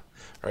do that,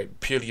 right?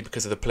 Purely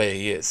because of the player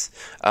he is.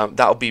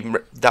 That'll be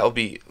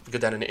go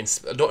down in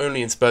not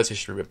only in Spurs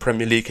history but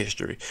Premier League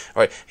history,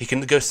 right? He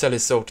can go sell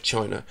his soul to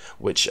China,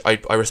 which I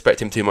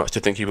respect him too much to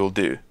think he will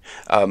do.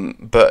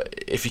 But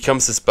if he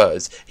comes to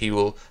Spurs, he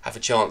will have a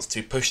chance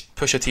to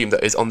push a team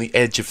that is on the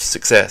edge of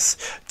success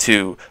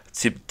to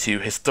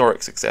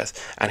historic success,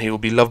 and he will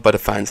be loved by the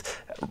fans.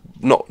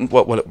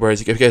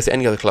 Whereas if he goes to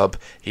any other club,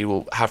 he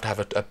will have to have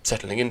a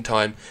settling in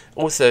time.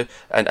 Also,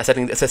 and a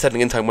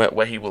settling in time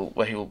where he will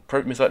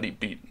most likely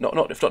be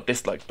not if not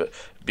disliked, but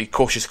be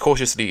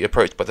cautiously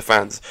approached by the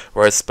fans.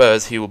 Whereas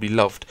Spurs, he will be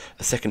loved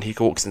the second he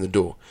walks in the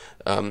door,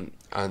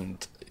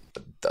 and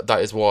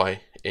that is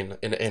why in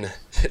a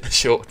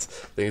short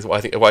thing is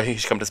why he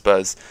should come to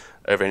Spurs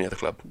over any other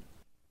club.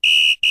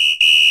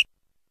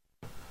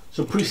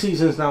 So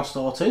pre-season's now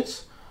started.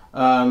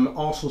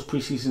 Arsenal's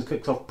pre-season's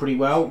kicked off pretty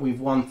well. We've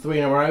won 3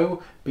 in a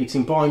row,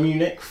 beating Bayern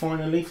Munich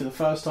finally for the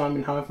first time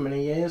in however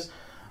many years.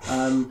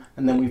 And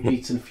then we've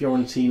beaten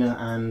Fiorentina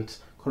and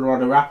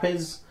Colorado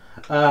Rapids.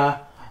 The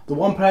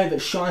one player that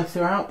shined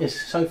throughout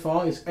so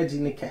far is Eddie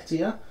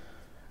Nketiah.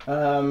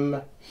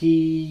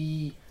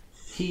 He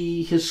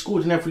has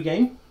scored in every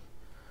game.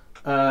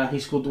 He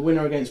scored the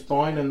winner against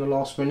Bayern in the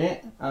last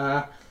minute.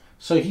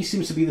 So he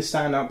seems to be the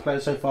standout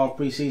player so far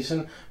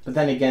pre-season. But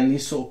then again,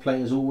 these sort of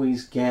players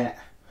always get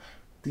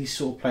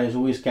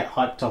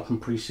hyped up in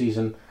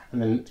pre-season,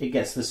 and then it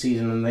gets to the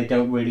season and they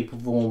don't really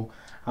perform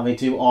how they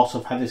do.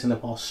 Arsenal have had this in the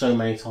past so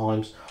many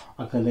times.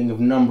 I can think of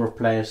a number of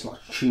players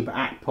like Chuba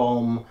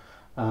Akpom,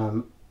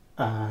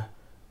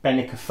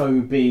 Benik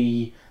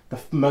Afobe, the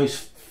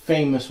most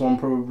famous one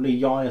probably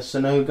Yaya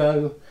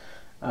Sanogo,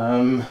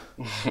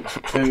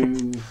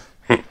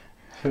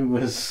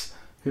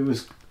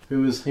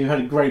 who had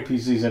a great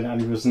pre-season,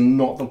 and he was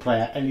not the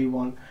player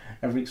anyone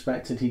ever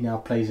expected. He now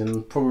plays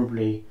in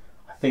probably,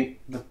 I think,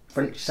 the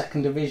French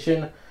 2nd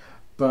division.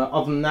 But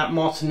other than that,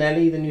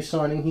 Martinelli, the new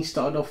signing, he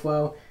started off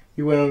well.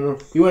 He went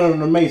on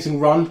an amazing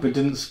run, but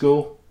didn't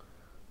score.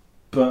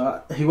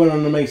 But he went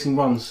on an amazing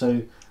run,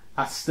 so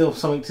that's still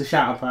something to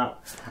shout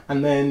about.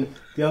 And then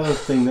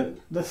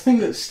the thing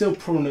that's still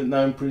prominent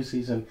now in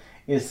pre-season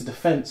is the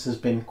defence has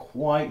been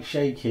quite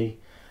shaky.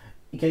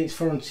 Against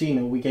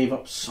Fiorentina, we gave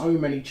up so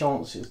many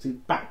chances. The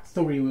back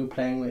 3 we were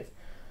playing with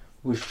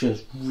was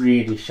just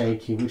really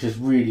shaky, which is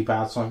really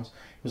bad signs.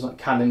 It was like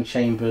Callum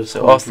Chambers.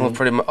 So Arsenal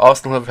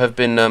have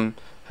been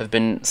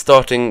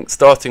starting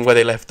where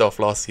they left off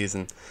last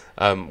season,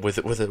 with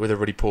a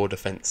really poor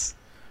defence.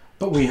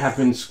 But we've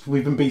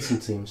been beating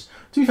teams.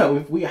 To be fair,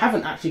 we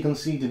haven't actually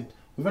conceded.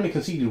 We've only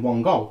conceded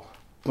 1 goal,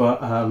 but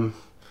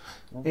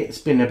it's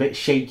been a bit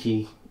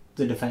shaky,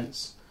 the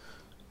defence.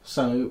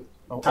 So.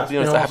 To be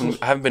honest,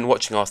 I haven't been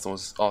watching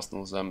Arsenal's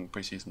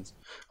pre-seasons.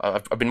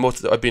 I've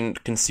been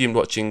consumed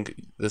watching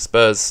the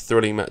Spurs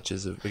thrilling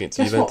matches against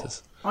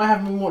Juventus. What? I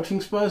haven't been watching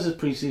Spurs'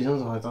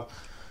 pre-seasons either.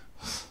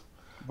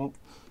 Well,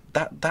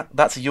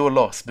 that's your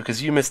loss,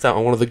 because you missed out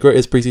on one of the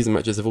greatest pre-season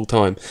matches of all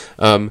time.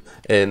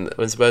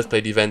 When Spurs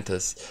played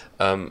Juventus,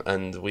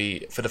 and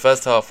we, for the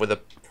first half, with a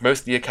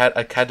mostly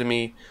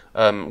academy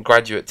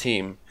graduate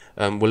team,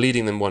 were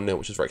leading them 1-0,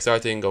 which was very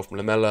exciting. Goal from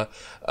Lamela.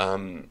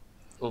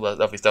 all that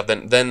lovely stuff.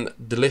 Then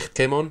De Ligt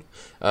came on.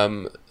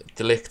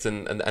 De Ligt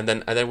and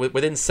then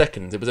within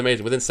seconds, it was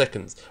amazing. Within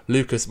seconds,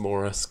 Lucas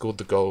Moura scored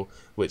the goal,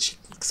 which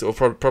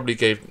sort of probably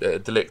gave De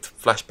Ligt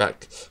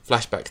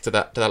flashback to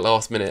that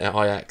last minute at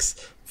Ajax.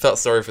 Felt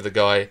sorry for the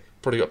guy.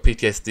 Probably got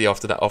PTSD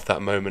off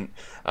that moment.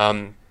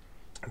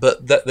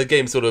 But the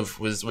game sort of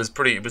was looked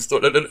like it was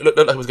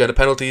going to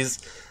penalties.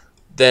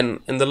 Then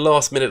in the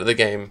last minute of the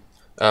game,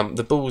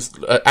 the Bulls,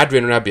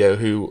 Adrian Rabiot,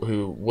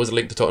 who was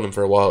linked to Tottenham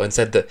for a while, and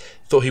said that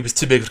thought he was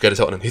too big to go to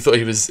Tottenham. He thought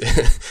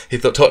he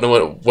thought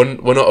Tottenham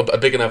were not a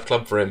big enough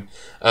club for him.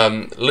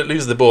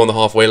 Loses the ball on the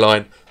halfway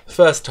line.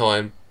 First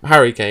time,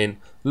 Harry Kane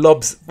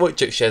lobs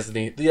Wojciech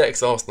Szczesny, the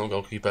ex-Arsenal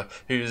goalkeeper,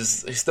 who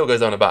still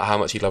goes on about how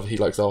much he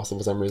likes Arsenal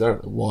for some reason. I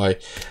don't know why.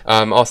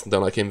 Arsenal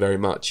don't like him very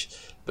much.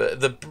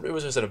 But it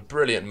was just a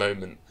brilliant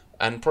moment,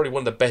 and probably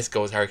one of the best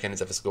goals Harry Kane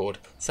has ever scored.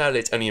 Sadly,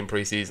 it's only in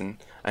pre-season,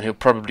 and he'll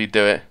probably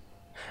do it.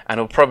 And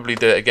he'll probably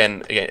do it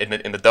again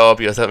in the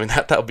derby or something.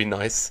 That would be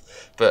nice.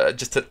 But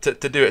just to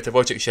do it to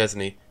Wojciech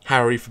Szczesny,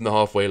 Harry from the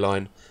halfway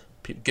line,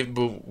 gave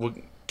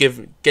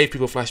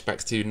people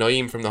flashbacks to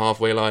Naeem from the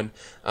halfway line.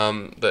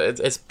 But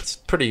it's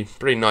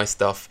pretty nice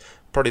stuff.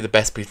 Probably the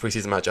best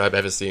pre-season match I've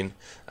ever seen.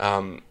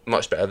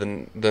 Much better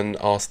than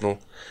Arsenal.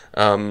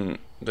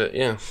 But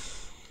yeah.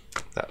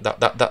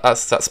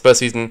 That's Spurs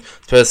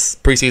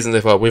pre-season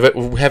so far. We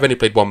have only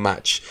played one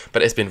match,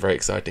 but it's been very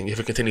exciting. If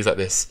it continues like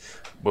this,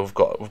 we've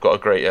got a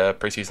great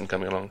pre-season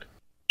coming along.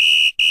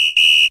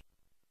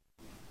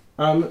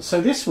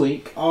 So this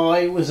week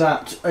I was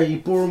at a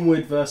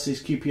Bournemouth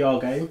versus QPR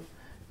game,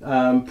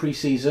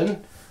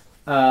 pre-season,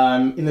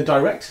 in the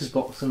director's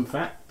box. In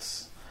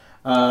fact,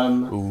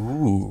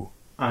 Ooh,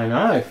 I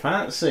know,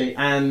 fancy,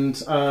 and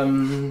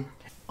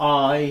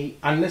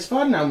Les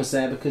Ferdinand was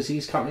there because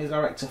he's currently the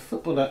director of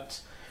football at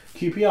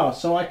QPR.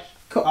 So I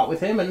caught up with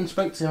him and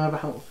spoke to him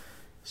about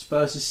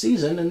Spurs'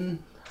 season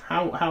and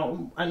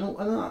how and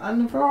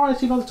a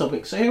variety of other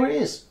topics. So here it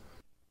is.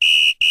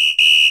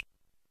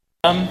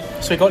 So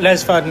we've got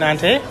Les Ferdinand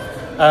here.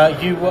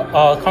 You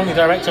are currently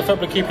director of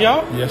football at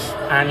QPR. Yes.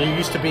 And you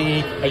used to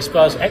be a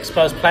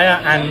ex-Spurs player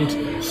and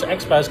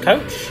ex-Spurs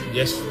coach.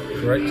 Yes,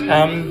 correct.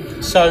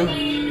 So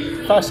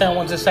first thing I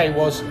wanted to say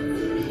was,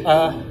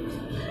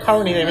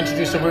 currently they've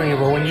introduced the Rooney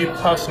Rule, and you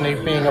personally,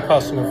 being a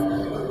person of,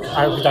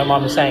 I hope you don't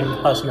mind me saying,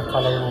 person of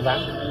colour and all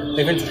that,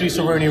 they've introduced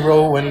the Rooney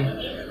Rule, and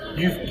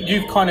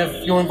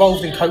you're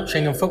involved in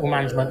coaching and football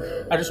management.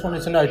 I just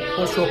wanted to know,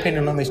 what's your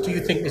opinion on this? Do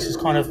you think this is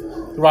kind of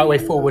the right way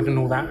forward and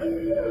all that?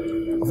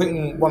 I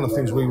think one of the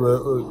things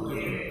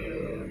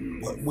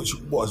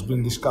what has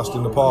been discussed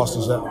in the past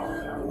is that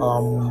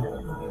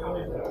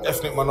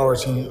ethnic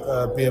minority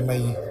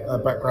BME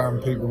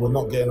background people were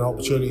not getting an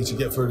opportunity to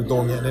get through the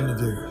door and get an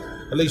interview.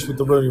 At least with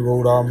the Rooney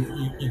Rule,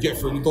 you get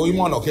through the door. You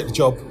might not get the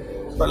job,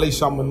 but at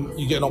least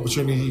you get an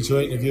opportunity to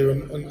interview,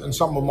 and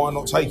someone might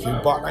not take you,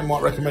 but they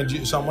might recommend you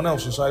to someone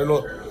else and say,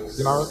 look,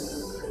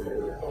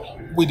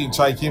 we didn't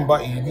take him,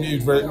 but he knew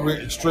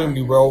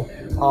extremely well.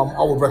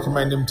 I would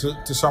recommend him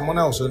to someone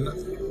else. And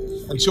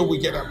until we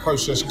get that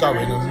process going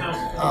and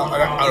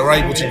are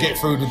able to get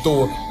through the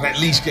door and at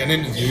least get an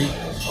interview,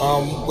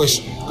 we're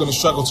going to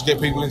struggle to get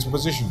people into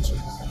positions.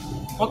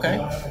 Okay.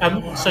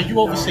 So you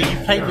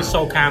played with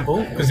Sol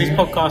Campbell, because this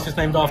podcast is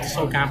named after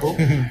Sol Campbell.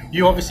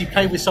 You obviously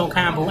played with Sol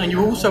Campbell, and you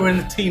were also in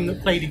the team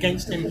that played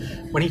against him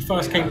when he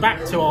first came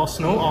back to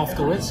Arsenal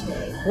afterwards.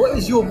 What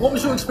was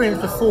your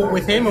experience before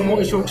with him, and what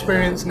is your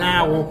experience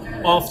now or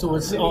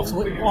afterwards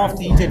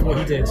after he did what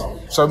he did?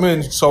 So me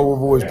and Sol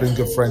have always been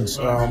good friends.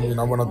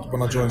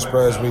 When I joined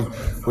Spurs, we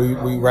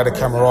had a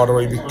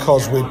camaraderie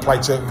because we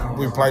played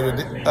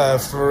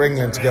for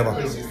England together.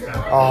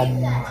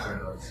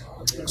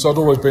 So I'd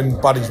always been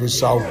buddies with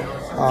Sol,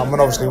 and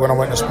obviously when I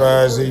went to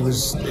Spurs, he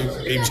was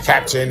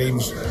captain. He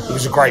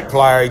was a great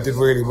player. He did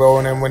really well.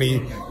 And then when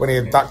he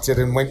abducted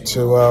and went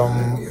to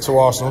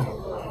Arsenal,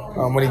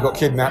 when he got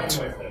kidnapped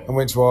and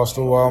went to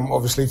Arsenal,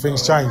 obviously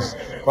things changed.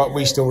 But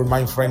we still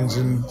remain friends.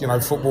 And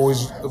football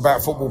is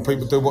about football.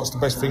 People do what's the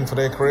best thing for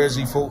their careers.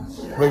 He thought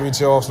moving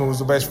to Arsenal was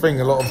the best thing.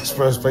 A lot of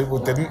Spurs people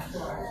didn't,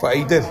 but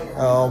he did.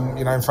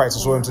 In fact, I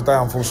saw him today,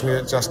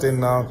 unfortunately, just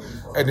in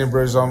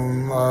Edinburgh's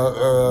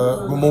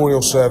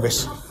memorial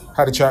service.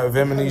 Had a chat with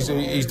him, and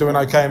he's doing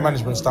okay in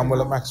management. He's done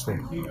well at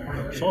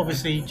Macclesfield. So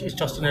obviously, it's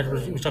Justin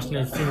Edwards. It was Justin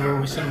Edwards' funeral.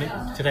 We've seen it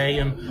today,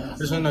 and I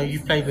just want to know, you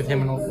played with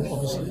him and all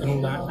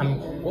that.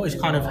 And what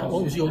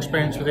was your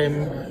experience with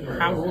him?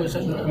 What was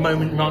a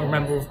moment you might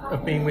remember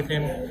of being with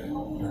him?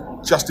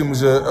 Justin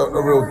was a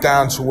real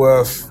down to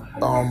earth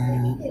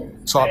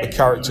type of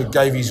character.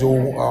 Gave his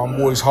all,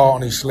 wore his heart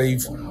on his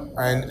sleeve,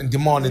 and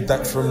demanded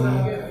that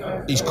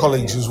from his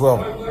colleagues as well.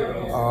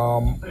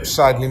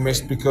 Sadly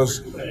missed,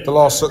 because the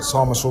last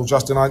time I saw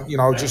Justin,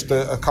 just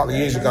a couple of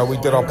years ago, we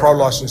did our pro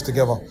licence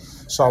together.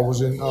 So I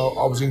was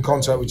in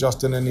contact with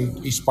Justin, and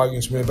he spoke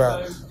to me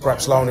about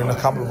perhaps loaning a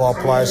couple of our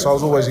players. So I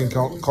was always in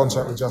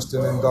contact with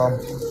Justin, and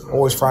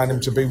always found him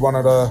to be one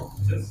of the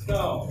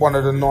one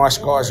of the nice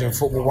guys in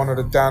football, one of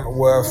the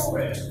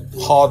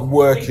down-to-earth,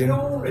 hard-working.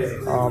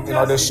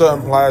 There's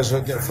certain players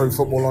that get through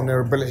football on their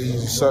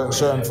abilities.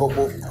 Certain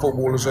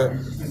footballers are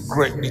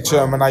grit,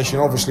 determination.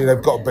 Obviously,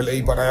 they've got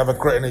ability, but they have a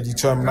grit and a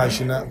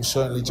determination that was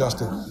certainly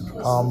Justin.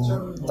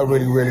 A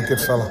really, really good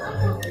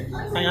fella.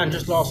 And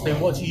just lastly,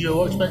 what's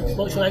your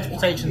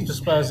expectations for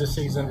Spurs this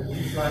season?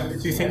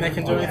 Do you think they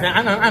can do anything?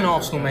 And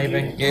Arsenal,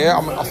 maybe? Yeah,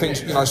 I think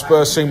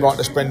Spurs seem like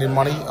they're spending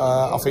money.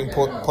 I think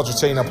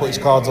Pochettino put his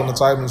cards on the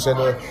table and said,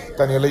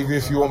 Daniel Levy,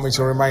 if you want me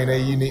to remain here,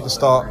 you need to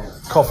start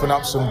coughing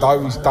up some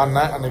dough. He's done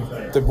that,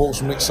 and they've bought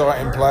some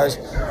exciting players.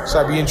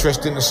 So it'll be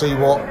interesting to see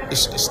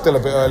it's still a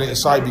bit early to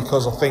say,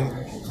 because I think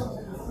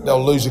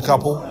they'll lose a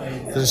couple,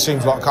 because it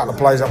seems like a couple of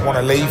players that want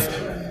to leave.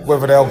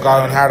 Whether they'll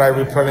go and how they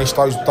replenish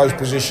those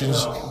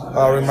positions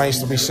remains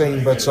to be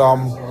seen. But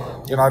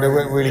they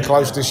went really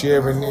close this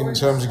year in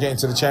terms of getting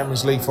to the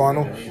Champions League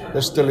final.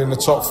 They're still in the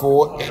top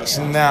four. It's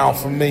now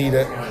for me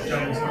that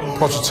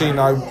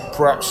Pochettino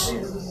perhaps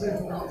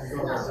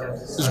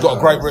has got a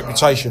great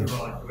reputation.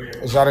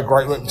 He's had a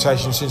great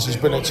reputation since he's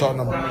been at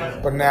Tottenham.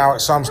 But now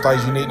at some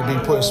stage you need to be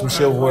putting some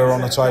silverware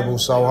on the table,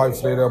 so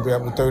hopefully they'll be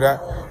able to do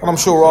that. And I'm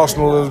sure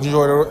Arsenal will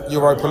enjoy the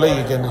Europa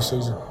League again this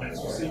season.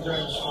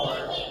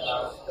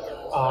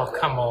 Oh,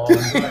 come on.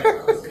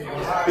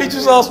 He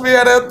just asked me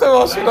how they'll do.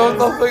 I said,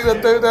 I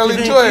think they'll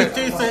enjoy it.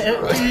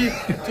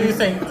 Do you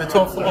think the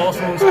top four,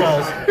 Arsenal and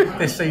Spurs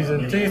this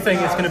season, do you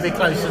think it's going to be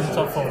close to the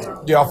top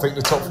four? Yeah, I think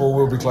the top four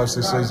will be close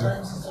this season.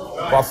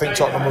 But I think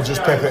Tottenham will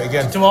just pep it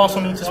again. Do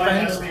Arsenal need to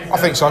spend? I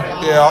think so.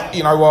 Yeah,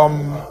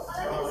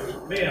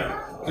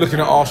 looking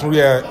at Arsenal,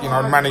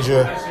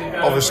 manager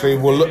obviously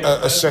will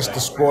assess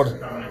the squad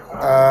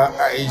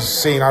he's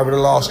seen over the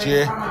last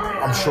year.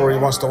 I'm sure he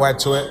wants to add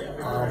to it.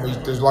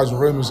 There's loads of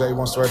rumours that he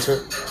wants to add to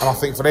it, and I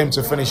think for them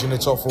to finish in the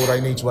top four, they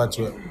need to add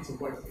to it.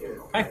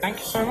 Hey, thank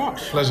you so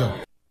much.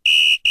 Pleasure.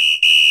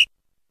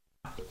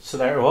 So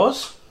there it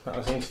was. That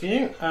was the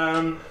interview.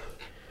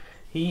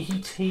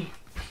 He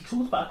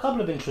talked about a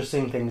couple of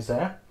interesting things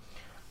there.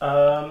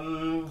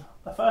 The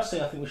first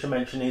thing I think we should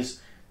mention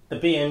is the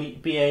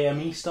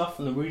BAME stuff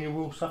and the Rooney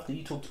Rule stuff that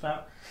you talked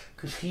about,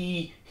 because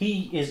he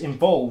is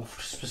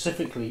involved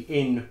specifically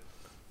in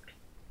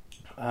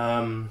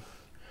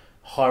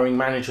hiring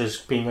managers,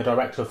 being a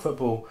director of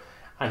football,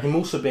 and him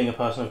also being a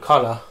person of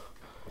colour.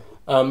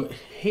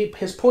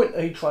 His point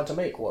that he tried to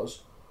make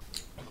was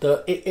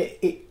that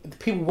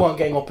people weren't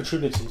getting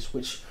opportunities,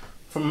 which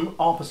from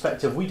our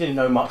perspective we didn't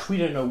know much. We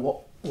didn't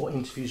know what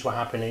interviews were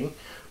happening,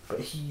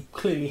 but he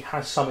clearly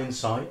has some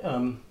insight.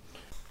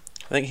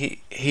 I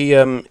think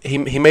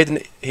he made an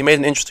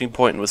interesting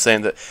point and was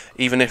saying that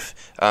even if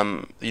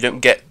you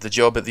don't get the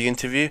job at the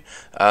interview,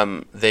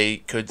 they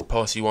could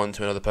pass you on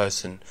to another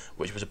person,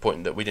 which was a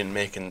point that we didn't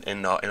make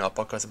in our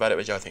podcast about it,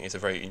 which I think is a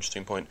very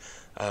interesting point,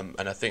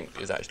 and I think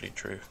is actually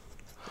true.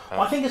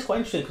 I think it's quite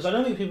interesting because I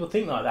don't think people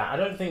think like that. I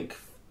don't think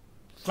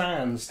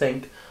fans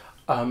think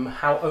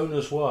how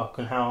owners work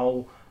and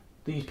how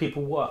these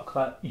people work.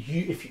 Like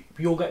if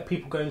you'll get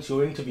people going to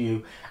your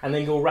interview and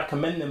then you'll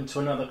recommend them to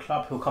another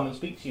club who'll come and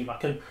speak to you,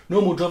 like a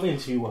normal job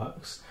interview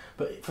works.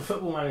 But for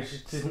football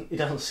managers, it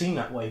doesn't seem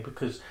that way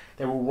because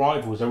they're all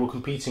rivals. They're all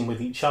competing with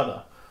each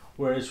other.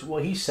 Whereas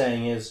what he's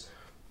saying is,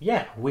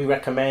 yeah, we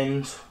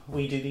recommend,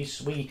 we do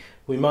these, we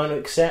might not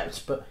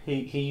accept, but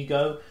here you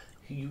go.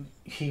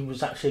 He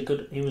was actually a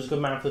good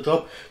man for the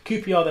job.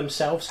 QPR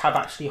themselves have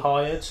actually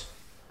hired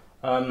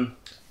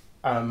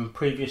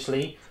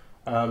previously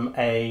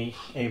a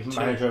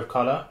manager of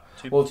colour.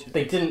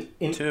 They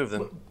didn't. Two of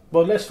them.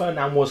 Well, Les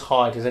Ferdinand was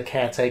hired as a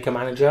caretaker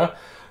manager,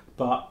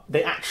 but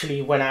they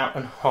actually went out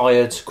and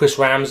hired Chris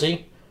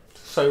Ramsey.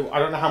 So I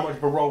don't know how much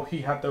of a role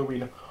he had though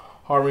in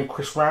hiring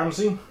Chris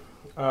Ramsey,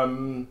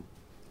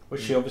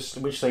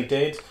 which they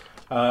did.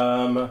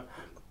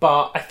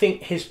 But I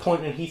think his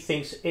point, and he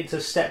thinks it's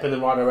a step in the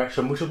right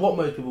direction, which is what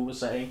most people were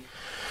saying.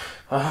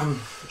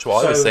 Which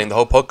what I was saying the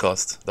whole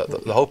podcast,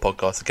 the whole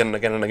podcast again and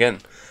again and again.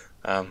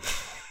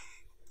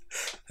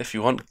 If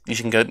you want, you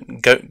can go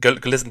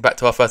listen back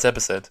to our first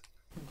episode.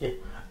 Yeah.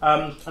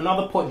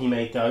 Another point he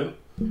made though,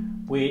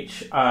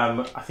 which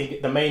I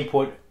think the main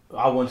point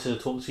I wanted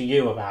to talk to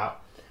you about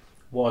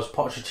was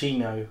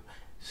Pochettino,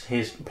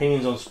 his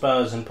opinions on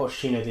Spurs and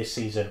Pochettino this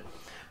season,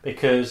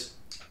 because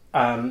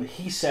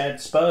he said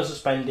Spurs are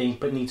spending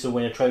but need to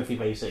win a trophy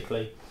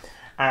basically,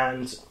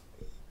 and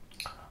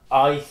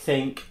I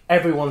think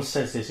everyone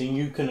says this, and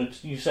you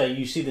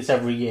see this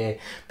every year.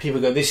 People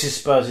go, "This is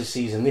Spurs'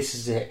 season. This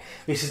is it.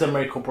 This is the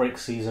make or break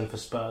season for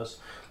Spurs."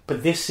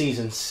 But this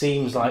season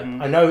seems like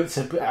I know it's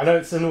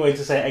annoying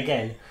to say it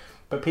again,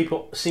 but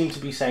people seem to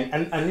be saying,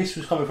 and this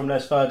was coming from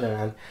Les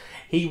Ferdinand.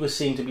 He was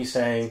seen to be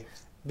saying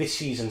this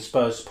season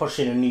Spurs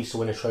Pochettino needs to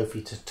win a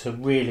trophy to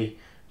really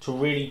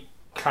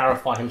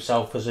clarify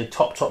himself as a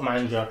top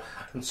manager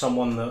and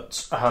someone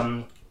that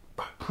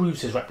proves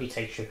his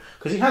reputation,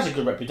 because he has a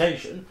good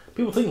reputation.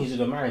 People think he's a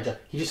good manager.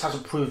 He just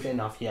hasn't proved it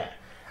enough yet.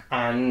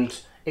 And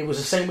it was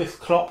the same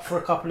with Klopp for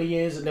a couple of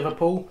years at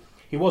Liverpool.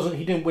 He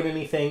didn't win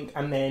anything,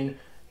 and then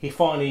he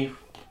finally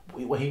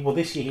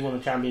this year he won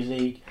the Champions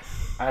League,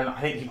 and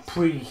I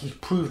think he's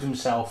proved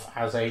himself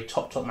as a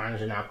top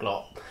manager now,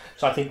 Klopp.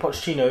 So I think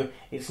Pochettino,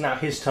 it's now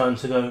his turn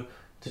to go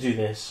to do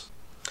this.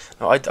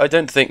 No, I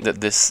don't think that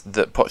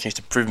Poch needs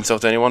to prove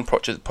himself to anyone.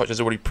 Poch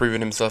has already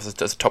proven himself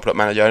as a top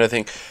manager. I don't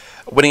think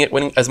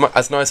winning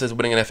as nice as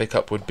winning an FA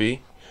Cup would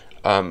be.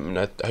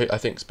 I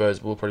think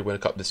Spurs will probably win a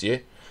cup this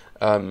year.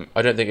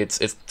 I don't think it's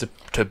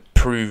to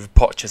prove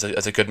Poch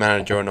as a good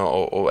manager or not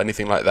or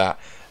anything like that.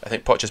 I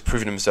think Poch has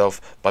proven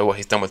himself by what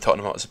he's done with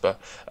Tottenham Hotspur,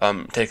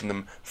 taking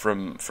them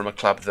from a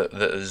club that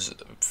is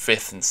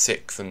 5th and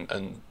 6th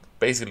and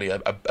basically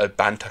a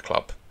banter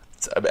club.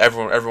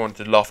 Everyone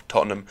did laugh at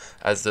Tottenham,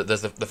 as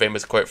there's the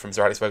famous quote from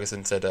Sir Alex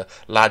Ferguson said,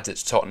 "Lads,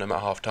 it's Tottenham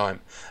at half time."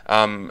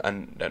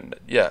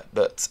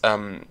 But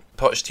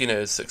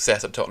Pochettino's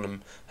success at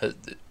Tottenham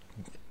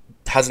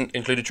hasn't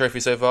included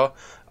trophies so far.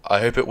 I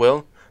hope it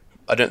will.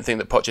 I don't think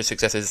that Poch's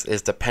success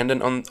is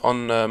dependent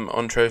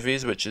on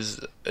trophies, which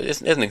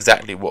isn't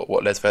exactly what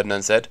Les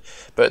Ferdinand said.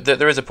 But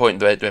there is a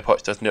point where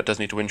Poch does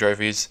need to win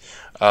trophies,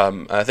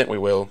 and I think we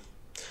will.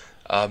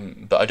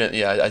 But I don't.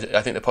 Yeah,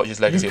 I think that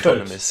Poch's legacy at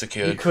Tottenham is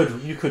secured.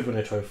 You could win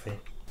a trophy.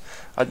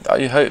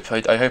 I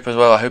hope as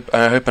well. I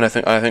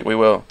think we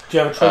will. Do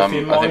you have a trophy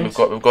in mind? I think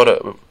we've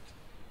got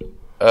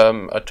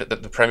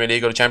the Premier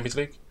League or the Champions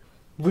League.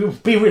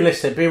 Be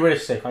realistic.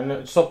 I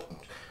know. Stop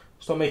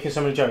making so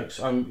many jokes.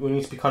 We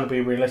need to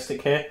be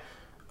realistic here.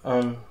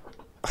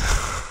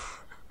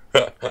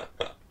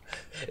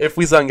 If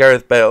we sign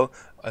Gareth Bale,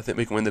 I think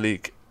we can win the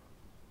league.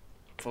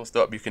 Full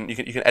stop. You can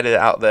edit it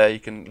out there. You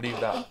can leave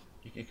that.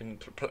 You can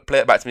play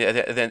it back to me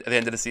at the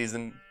end of the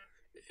season.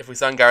 If we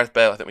sign Gareth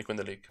Bale, I think we can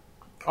win the league.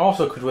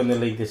 Arsenal could win the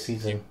league this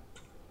season.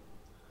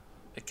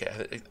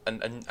 Okay,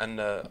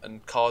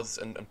 and cars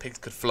and pigs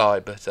could fly,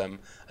 but I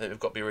think we've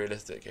got to be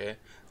realistic here.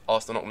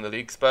 Arsenal not win the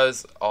league.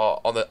 Spurs are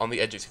on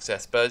the edge of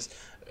success. Spurs,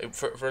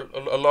 for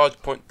a large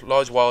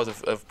while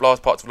of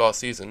large parts of last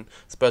season,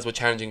 Spurs were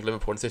challenging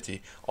Liverpool and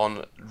City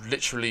on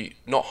literally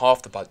not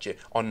half the budget,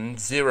 on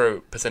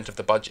 0% of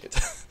the budget.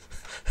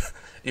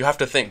 You have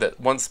to think that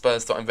once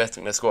Spurs start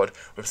investing in their squad,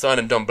 we've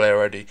signed Ndombele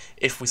already.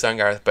 If we sign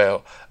Gareth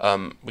Bale,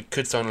 we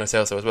could sign Lo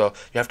Celso as well.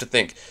 You have to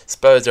think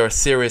Spurs are a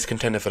serious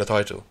contender for the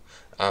title,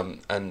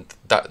 and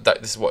that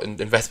this is what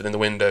investment in the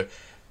window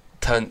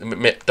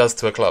does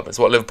to a club. It's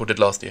what Liverpool did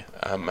last year.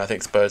 I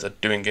think Spurs are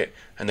doing it,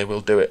 and they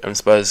will do it, and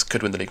Spurs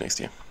could win the league next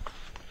year.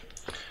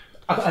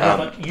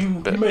 You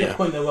made a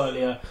point there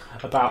earlier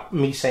about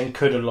me saying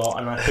could a lot,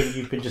 and I think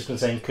you've been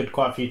saying could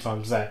quite a few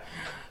times there.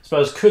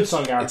 Spurs could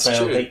sign Gareth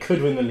Bale, they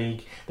could win the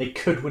league, they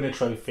could win a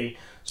trophy.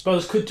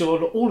 Spurs could do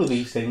all of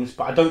these things,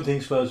 but I don't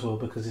think Spurs will,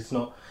 because it's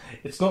not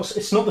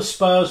the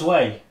Spurs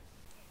way.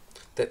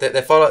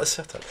 They're far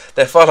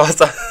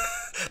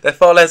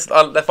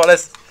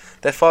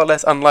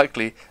less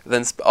unlikely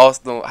than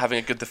Arsenal having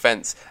a good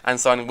defence and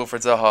signing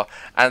Wilfried Zaha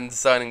and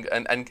signing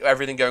and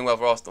everything going well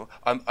for Arsenal.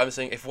 I'm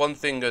saying if one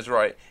thing goes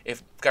right,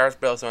 if Gareth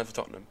Bale signs for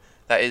Tottenham,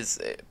 that is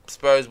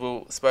Spurs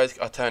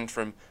are turned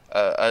from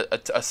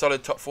a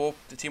solid top 4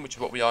 team, which is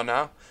what we are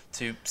now,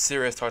 to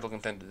serious title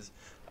contenders.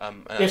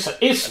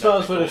 If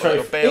Spurs win a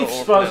trophy, if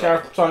Spurs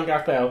sign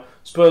Gareth Bale,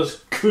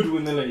 Spurs could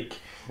win the league.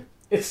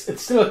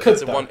 It's still a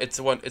could. It's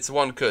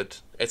one could.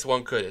 It's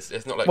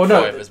not like 5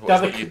 as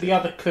well. The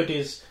other could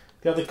is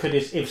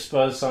if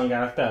Spurs sign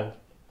Gareth Bale.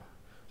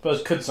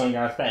 Spurs could sign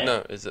Gareth Bale.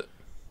 No, is it?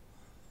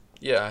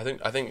 Yeah,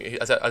 I think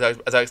as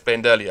I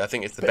explained earlier, I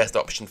think it's the best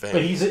option for him.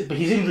 But he's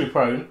injury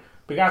prone.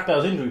 But Gareth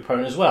Bale's injury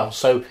prone as well,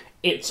 so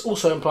it's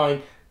also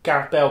implying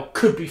Gareth Bale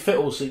could be fit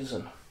all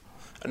season.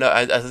 No,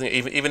 I think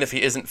even if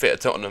he isn't fit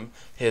at Tottenham,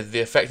 the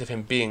effect of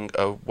him being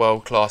a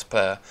world-class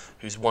player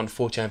who's won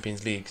 4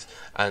 Champions Leagues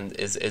and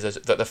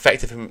the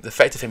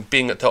effect of him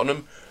being at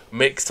Tottenham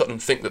makes Tottenham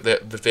think that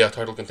they are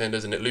title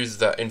contenders, and it loses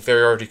that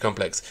inferiority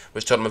complex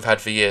which Tottenham have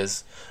had for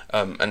years,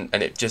 and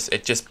it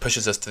just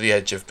pushes us to the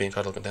edge of being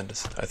title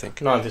contenders, I think.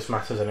 None of this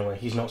matters anyway.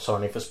 He's not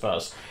signing for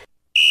Spurs.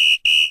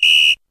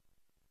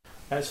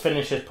 Let's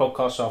finish this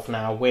podcast off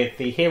now with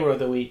the hero of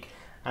the week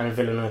and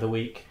villain of the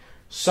week.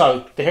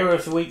 So, the hero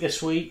of the week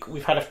this week,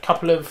 we've had a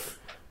couple of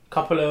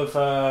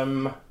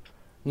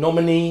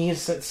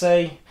nominees, let's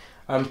say.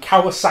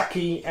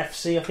 Kawasaki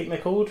FC, I think they're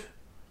called.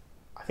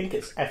 I think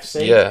it's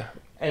FC. Yeah.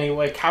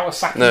 Anyway,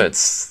 Kawasaki. No, it's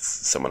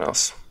someone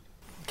else.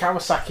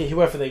 Kawasaki,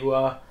 whoever they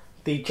were,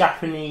 the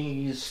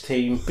Japanese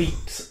team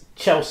beat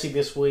Chelsea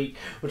this week,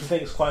 which I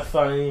think is quite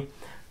funny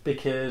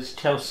because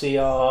Chelsea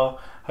are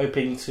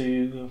hoping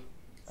to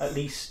at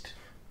least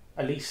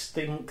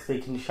think they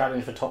can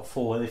challenge for top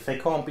 4. If they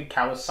can't beat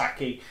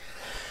Kawasaki,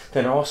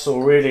 then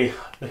Arsenal really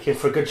looking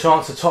for a good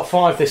chance at top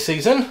 5 this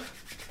season.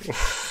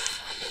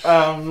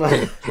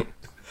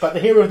 But the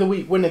hero of the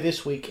week winner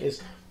this week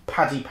is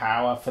Paddy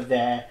Power for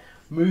their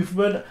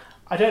movement.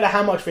 I don't know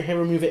how much of a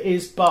hero move it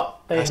is,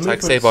 but they have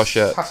movements. Save our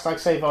shirt. Hashtag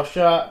save our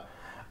shirt.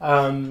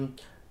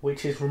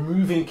 Which is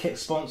removing kit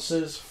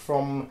sponsors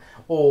from,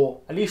 or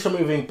at least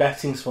removing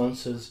betting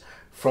sponsors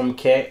from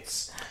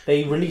kits.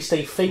 They released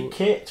a fake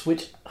kit,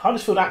 which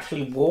Huddersfield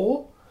actually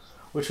wore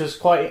which was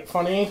quite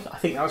funny. I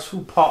think that was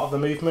all part of the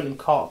movement and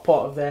part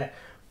of their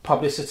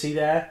publicity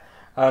there.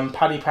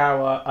 Paddy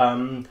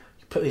Power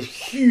put this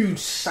huge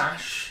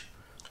sash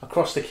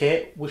across the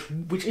kit,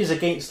 which is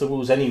against the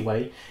rules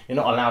anyway. You're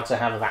not allowed to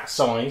have that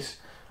size.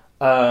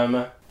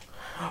 But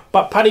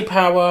Paddy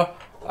Power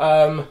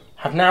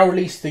have now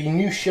released the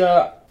new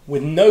shirt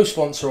with no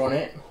sponsor on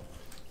it.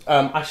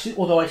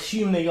 Although I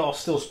assume they are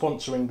still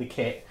sponsoring the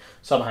kit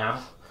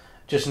somehow,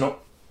 just not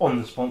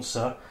on the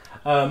sponsor.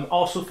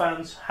 Arsenal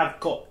fans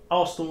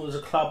Arsenal as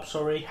a club,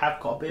 have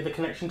got a bit of a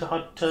connection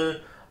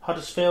to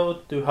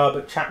Huddersfield through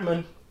Herbert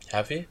Chapman.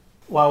 Have you?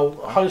 Well,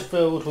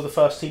 Huddersfield were the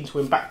first team to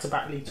win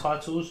back-to-back league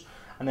titles,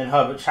 and then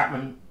Herbert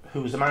Chapman,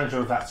 who was the manager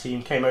of that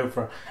team, came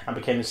over and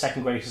became the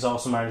second greatest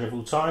Arsenal manager of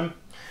all time.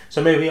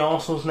 So maybe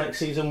Arsenal's next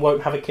season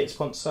won't have a kit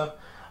sponsor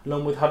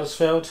along with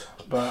Huddersfield,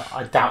 but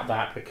I doubt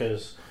that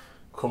because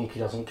Kroenke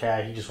doesn't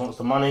care, he just wants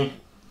the money.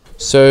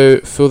 So,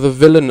 for the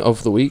villain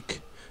of the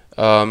week,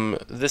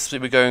 this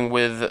week we're going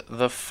with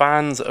the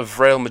fans of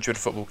Real Madrid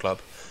Football Club.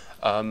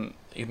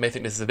 You may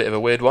think this is a bit of a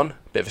weird one, a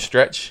bit of a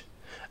stretch,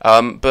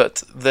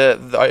 but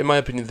in my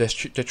opinion,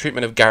 the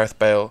treatment of Gareth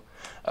Bale,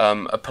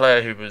 a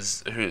player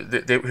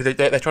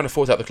they're trying to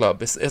force out the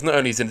club. It's not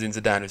only Zinedine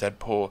Zidane who's had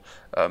poor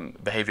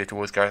behaviour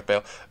towards Gareth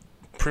Bale.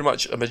 Pretty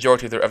much a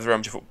majority of the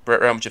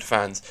Real Madrid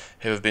fans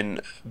who have been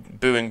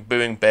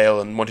booing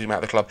Bale and wanting him out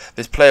of the club.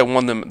 This player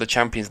won them the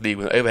Champions League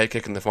with an overhead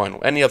kick in the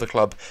final. Any other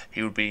club,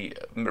 he would be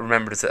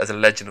remembered as a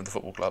legend of the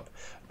football club.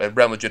 But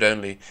Real Madrid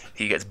only,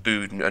 he gets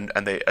booed and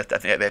they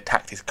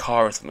attacked his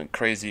car or something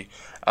crazy.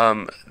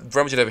 Real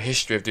Madrid have a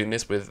history of doing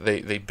this.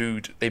 They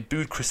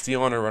booed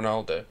Cristiano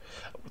Ronaldo,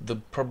 the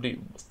probably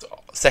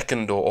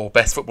second or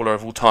best footballer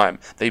of all time.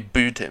 They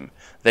booed him.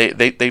 They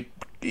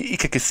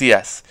Iker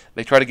Casillas.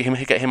 They try to get him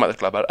out of the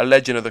club, a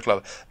legend of the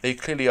club. They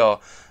clearly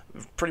are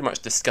pretty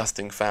much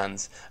disgusting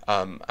fans,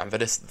 and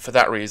for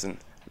that reason,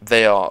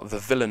 they are the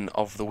villain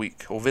of the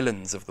week, or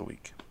villains of the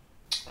week.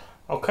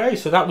 Okay,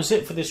 so that was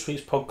it for this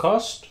week's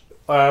podcast.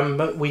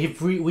 But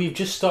we've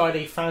just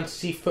started a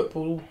fantasy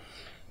football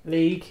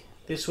league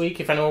this week.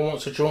 If anyone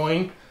wants to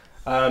join,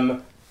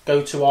 go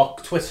to our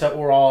Twitter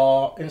or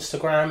our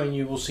Instagram, and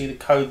you will see the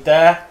code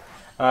there.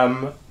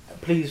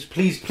 Please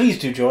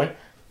do join.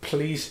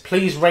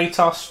 Please rate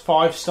us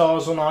 5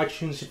 stars on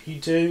iTunes if you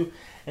do.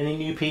 Any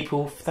new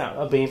people, that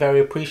would be very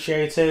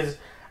appreciated.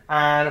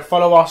 And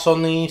follow us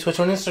on the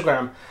Twitter and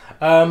Instagram.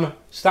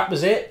 So that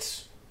was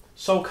it.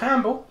 Sol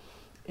Campbell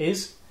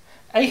is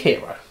a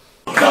hero.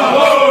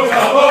 Sol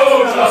Campbell!